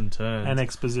twists and turns. And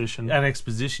exposition. And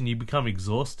exposition, you become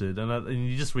exhausted, and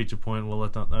you just reach a point, well,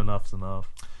 enough's enough.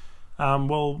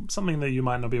 Well, something that you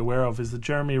might not be aware of is the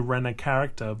Jeremy Renner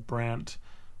character, Brant,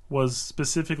 was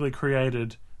specifically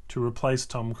created to replace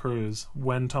Tom Cruise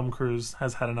when Tom Cruise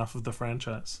has had enough of the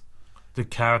franchise. The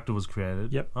character was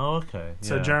created? Yep. Oh, okay.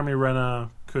 So yeah. Jeremy Renner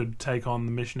could take on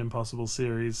the Mission Impossible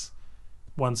series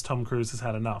once Tom Cruise has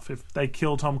had enough. If they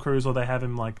kill Tom Cruise or they have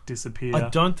him disappear, I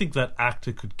don't think that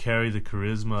actor could carry the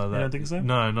charisma. You don't think so?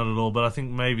 No, not at all. But I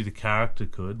think maybe the character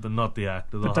could, but not the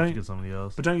actor. They'll have to get somebody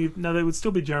else. But don't you? No, they would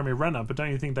still be Jeremy Renner. But don't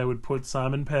you think they would put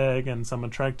Simon Pegg and some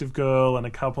attractive girl and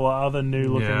a couple of other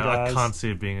new-looking guys? I can't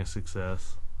see it being a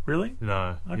success. Really?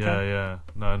 No. Okay. Yeah.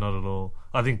 No, not at all.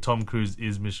 I think Tom Cruise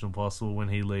is Mission Impossible. When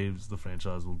he leaves, the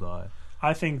franchise will die.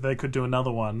 I think they could do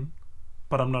another one,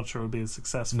 but I'm not sure it would be as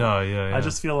successful. No, yeah. I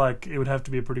just feel like it would have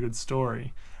to be a pretty good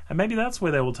story. And maybe that's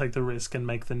where they will take the risk and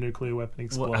make the nuclear weapon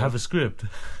explode. What, have a script.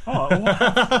 Oh, well,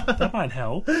 that might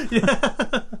help.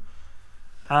 Yeah.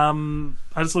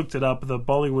 I just looked it up. The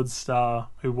Bollywood star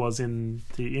who was in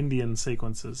the Indian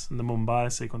sequences and the Mumbai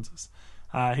sequences,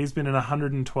 he's been in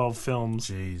 112 films,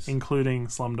 Jeez. including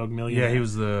Slumdog Millionaire. Yeah, he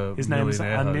was the His name is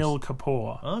millionaire Anil host.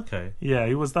 Kapoor. Okay. Yeah,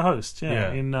 he was the host.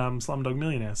 Yeah. In Slumdog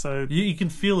Millionaire. So You can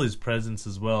feel his presence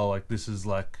as well. Like, this is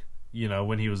like, you know,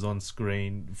 when he was on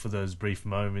screen for those brief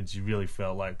moments, you really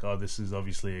felt like, oh, this is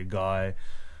obviously a guy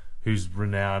who's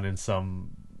renowned in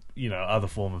some, you know, other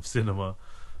form of cinema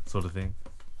sort of thing.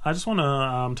 I just want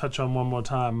to touch on one more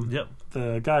time. Yep.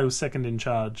 The guy who's second in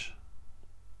charge,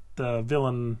 the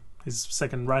villain, his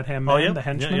second right-hand man, the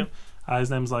henchman.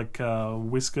 His name's like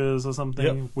Whiskers or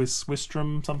something,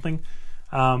 Wistrom something.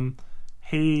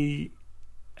 He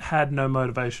had no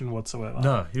motivation whatsoever.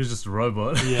 No, he was just a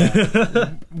robot.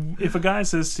 Yeah. If a guy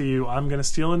says to you, I'm going to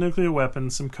steal a nuclear weapon,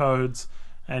 some codes,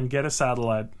 and get a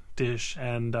satellite dish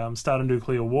and start a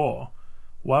nuclear war,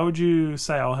 why would you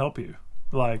say I'll help you?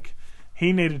 Like,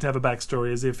 he needed to have a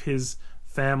backstory as if his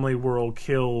family were all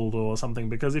killed or something,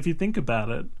 because if you think about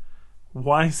it,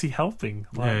 why is he helping?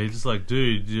 Like, Yeah, he's just like,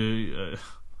 dude,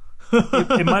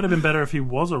 it might have been better if he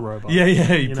was a robot. he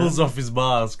you pulls know? off his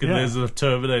mask and Yeah. there's a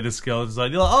Terminator skeleton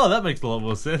inside. You're like, oh, that makes a lot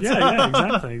more sense.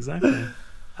 Yeah, exactly.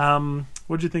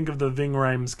 What do you think of the Ving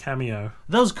Rhames cameo?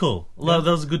 That was cool. Yeah. That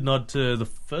was a good nod to the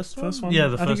first one. First one? Yeah,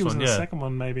 the I first think it was one. in the second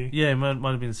one, maybe. Yeah, it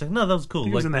might have been the second. No, that was cool. I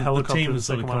think it was in the helicopter team in was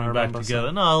the sort of second one, coming I back remember, together.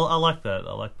 so- No, I like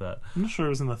that. I'm not sure it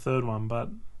was in the third one, but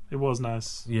it was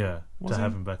nice. Yeah, Was to it?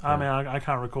 have him back there. I mean, I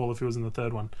can't recall if he was in the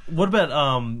third one. What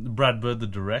about Brad Bird, the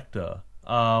director?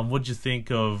 What'd you think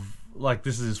of, like,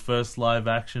 this is his first live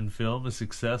action film, a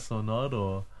success or not?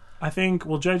 Or I think,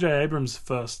 well, J.J. Abrams'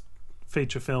 first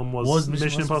feature film was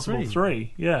Mission Impossible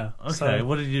 3. Yeah. Okay, So,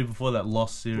 what did he do before that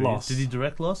Lost series? Lost. Did he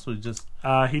direct Lost or just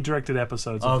he directed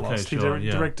episodes of Okay, Lost. sure, He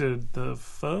yeah. directed the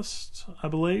first, I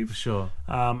believe, sure?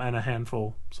 and a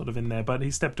handful sort of in there, but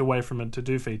he stepped away from it to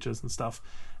do features and stuff.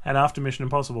 And after Mission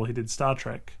Impossible, he did Star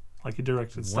Trek. Like, he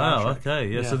directed Star Wow. Trek. Okay.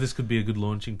 Yeah, Yeah. So this could be a good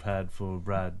launching pad for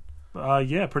Brad.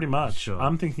 Yeah, pretty much. Sure.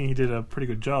 I'm thinking he did a pretty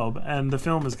good job, and the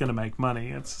film is going to make money.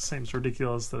 It seems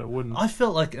ridiculous that it wouldn't. I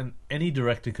felt like any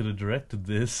director could have directed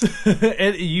this.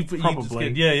 And you just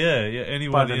Probably. get, yeah.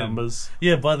 Anyone by the in. numbers.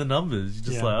 Yeah, by the numbers. You're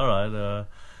just Yeah. like, all right,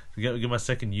 get my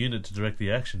second unit to direct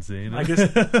the action scene. I guess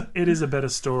it is a better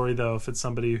story, though, if it's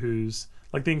somebody who's...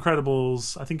 Like, The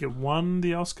Incredibles, I think it won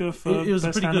the Oscar for it was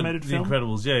Best pretty good. Animated The Film.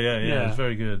 Incredibles, yeah. It was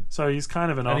very good. So he's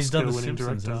kind of an And he's done The Oscar-winning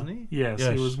Simpsons, director. hasn't he? Yes,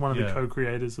 Yeah, he was one of the yeah.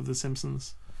 co-creators of The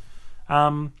Simpsons.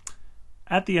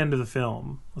 At the end of the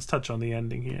film, let's touch on the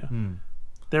ending here.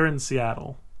 They're in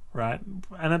Seattle, right?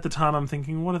 And at the time, I'm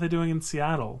thinking, what are they doing in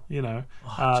Seattle? You know? Oh,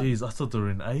 jeez, I thought they were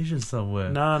in Asia somewhere.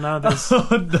 No, there's...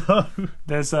 Oh, no.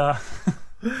 There's a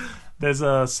there's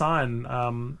a sign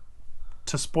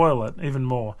to spoil it even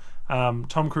more.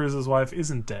 Tom Cruise's wife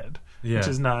isn't dead, Yeah. which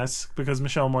is nice because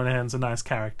Michelle Monaghan's a nice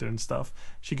character and stuff.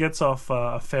 She gets off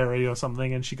a ferry or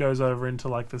something and she goes over into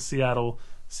like the Seattle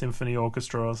Symphony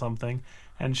Orchestra or something,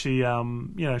 and she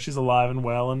she's alive and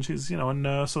well, and she's a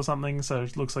nurse or something, so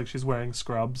it looks like she's wearing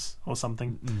scrubs or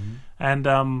something. Mm-hmm.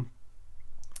 And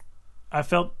I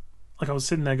felt like I was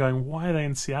sitting there going, why are they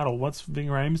in Seattle? What's Ving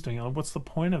Rhames doing? Like, what's the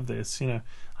point of this?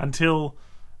 Until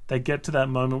they get to that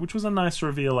moment, which was a nice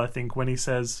reveal, I think, when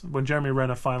Jeremy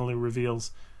Renner finally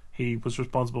reveals he was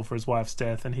responsible for his wife's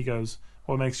death, and he goes,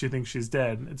 what makes you think she's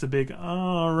dead? It's a big,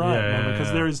 oh, right, moment,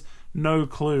 because there is no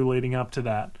clue leading up to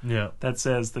that that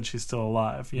says that she's still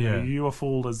alive. You are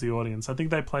fooled as the audience. I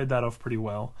think they played that off pretty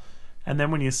well. And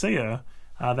then when you see her,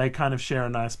 they kind of share a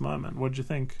nice moment. What did you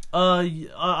think?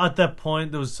 At that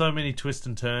point, there was so many twists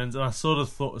and turns, and I sort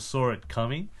of saw it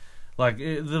coming. Like,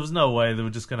 there was no way they were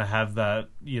just going to have that,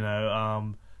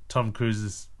 Tom Cruise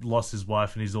has lost his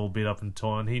wife and he's all beat up and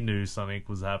torn. He knew something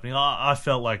was happening. I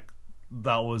felt like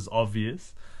that was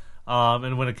obvious.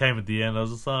 And when it came at the end, I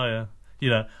was just, I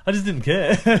just didn't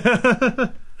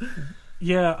care.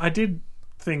 Yeah, I did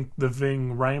think the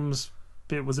Ving Rhames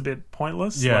bit was a bit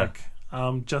pointless. Yeah.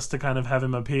 Like, just to kind of have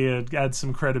him appear, add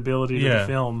some credibility to the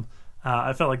film.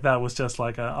 I felt like that was just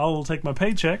like I'll take my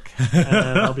paycheck and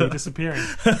then I'll be disappearing.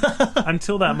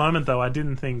 Until that moment, though, I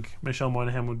didn't think Michelle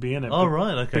Monaghan would be in it. Oh,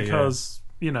 right, okay. Because,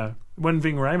 when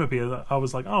Ving Rhames appeared, I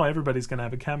was like, oh, everybody's going to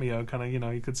have a cameo. Kind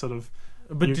of, you could sort of...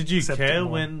 But did you accept it care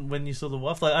more. when you saw the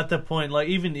wife? Like, at that point, like,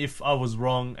 even if I was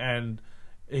wrong and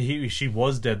she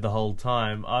was dead the whole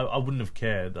time, I wouldn't have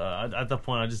cared. At that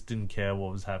point, I just didn't care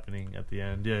what was happening at the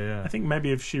end. Yeah. I think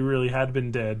maybe if she really had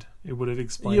been dead, it would have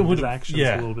explained Yeah, it his would've- actions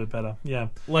yeah. a little bit better. Yeah.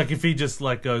 Like if he just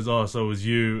like goes, "Oh, so it was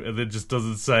you," and then just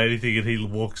doesn't say anything and he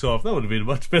walks off, that would have been a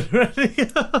much better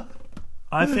ending.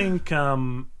 I think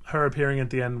her appearing at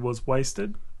the end was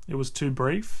wasted. It was too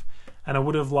brief, and I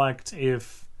would have liked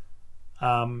if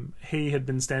he had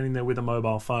been standing there with a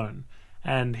mobile phone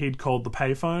and he'd called the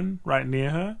payphone right near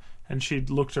her, and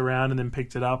she'd looked around and then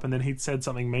picked it up, and then he'd said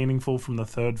something meaningful from the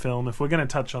third film. If we're going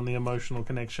to touch on the emotional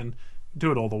connection,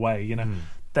 do it all the way, you know.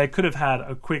 They could have had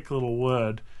a quick little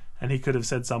word, and he could have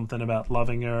said something about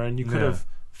loving her, and you could have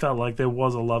felt like there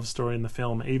was a love story in the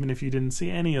film, even if you didn't see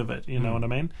any of it, you know what I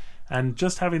mean? And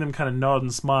just having them kind of nod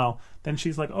and smile, then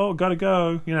she's like, "Oh, gotta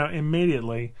go," you know,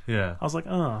 immediately. Yeah. I was like,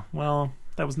 "Oh, well,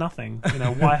 that was nothing. You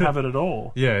know, why have it at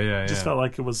all?" Yeah. Just felt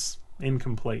like it was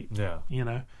incomplete. Yeah. You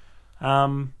know,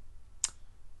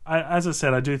 as I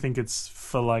said, I do think it's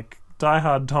for like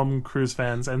diehard Tom Cruise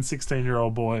fans and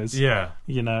 16-year-old boys. Yeah.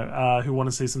 You know, who want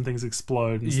to see some things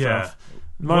explode and Yeah. stuff.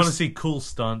 Want to see cool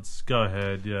stunts? Go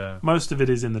ahead. Yeah. Most of it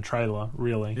is in the trailer,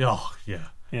 really. Oh, yeah.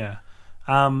 Yeah.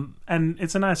 And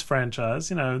it's a nice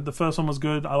franchise. You know, the first one was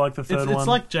good. I like the third one. It's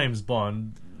like James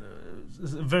Bond.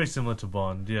 Very similar to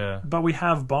Bond, yeah. But we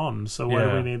have Bond, so why do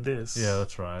Yeah. we need this? Yeah,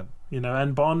 that's right. You know,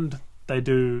 and Bond, they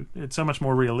do it so much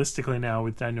more realistically now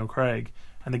with Daniel Craig,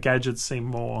 and the gadgets seem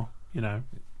more, you know,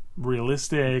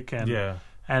 realistic, and Yeah.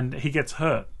 and he gets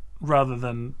hurt rather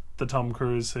than the Tom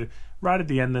Cruise who, right at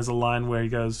the end, there's a line where he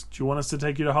goes, "Do you want us to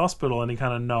take you to hospital?" And he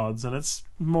kind of nods, and it's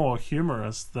more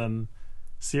humorous than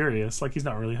serious. Like, he's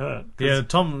not really hurt. 'Cause- Yeah,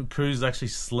 Tom Cruise actually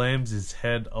slams his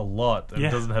head a lot and Yeah.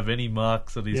 doesn't have any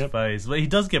marks on his Yep. face. But he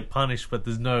does get punished, but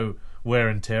there's no wear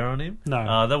and tear on him. No,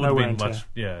 That would no have wear been and tear. much.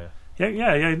 Yeah.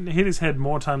 Yeah, he hit his head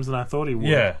more times than I thought he would.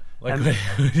 Yeah. Like And-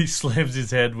 when he slams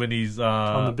his head when he's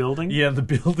On the building? Yeah, on the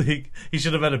building. He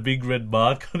should have had a big red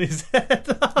mark on his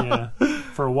head. Yeah,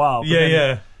 for a while. But Yeah, then-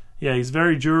 yeah. Yeah, he's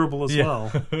very durable as well.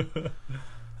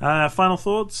 Final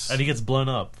thoughts? And he gets blown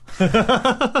up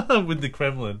with the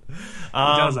Kremlin. He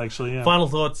does, actually, yeah. Final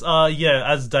thoughts. Yeah,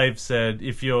 as Dave said,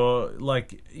 if you're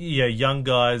like, young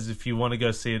guys, if you want to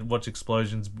go see it, watch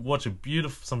explosions, watch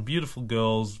some beautiful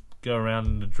girls go around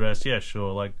in a dress. Yeah,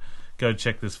 sure. Like, go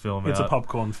check this film out. It's a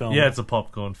popcorn film. Yeah, it's a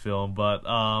popcorn film. But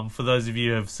for those of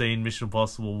you who have seen Mission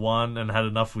Impossible 1 and had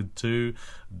enough with 2,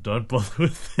 don't bother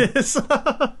with this.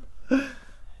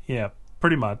 Yeah,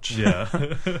 pretty much. Yeah.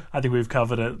 I think we've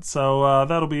covered it. So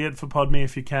that'll be it for Pod Me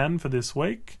If You Can for this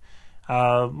week.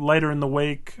 Later in the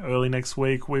week, early next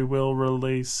week, we will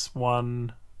release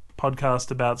one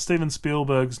podcast about Steven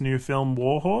Spielberg's new film,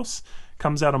 War Horse.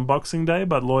 Comes out on Boxing Day,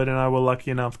 but Lloyd and I were lucky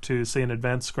enough to see an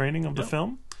advanced screening of the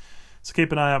film. So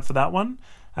keep an eye out for that one.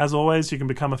 As always, you can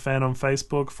become a fan on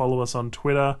Facebook, follow us on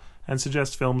Twitter, and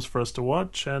suggest films for us to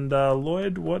watch. And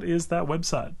Lloyd, what is that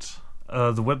website?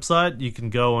 The website, you can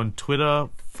go on Twitter,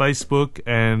 Facebook,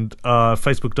 and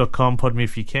facebook.com, Pod Me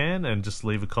If You Can, and just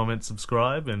leave a comment,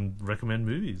 subscribe, and recommend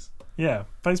movies. Yeah,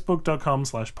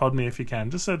 facebook.com/podmeifyoucan.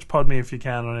 Just search Pod Me If You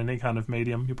Can on any kind of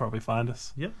medium. You'll probably find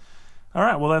us. Yep. All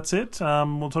right, well, that's it.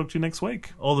 We'll talk to you next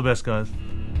week. All the best, guys.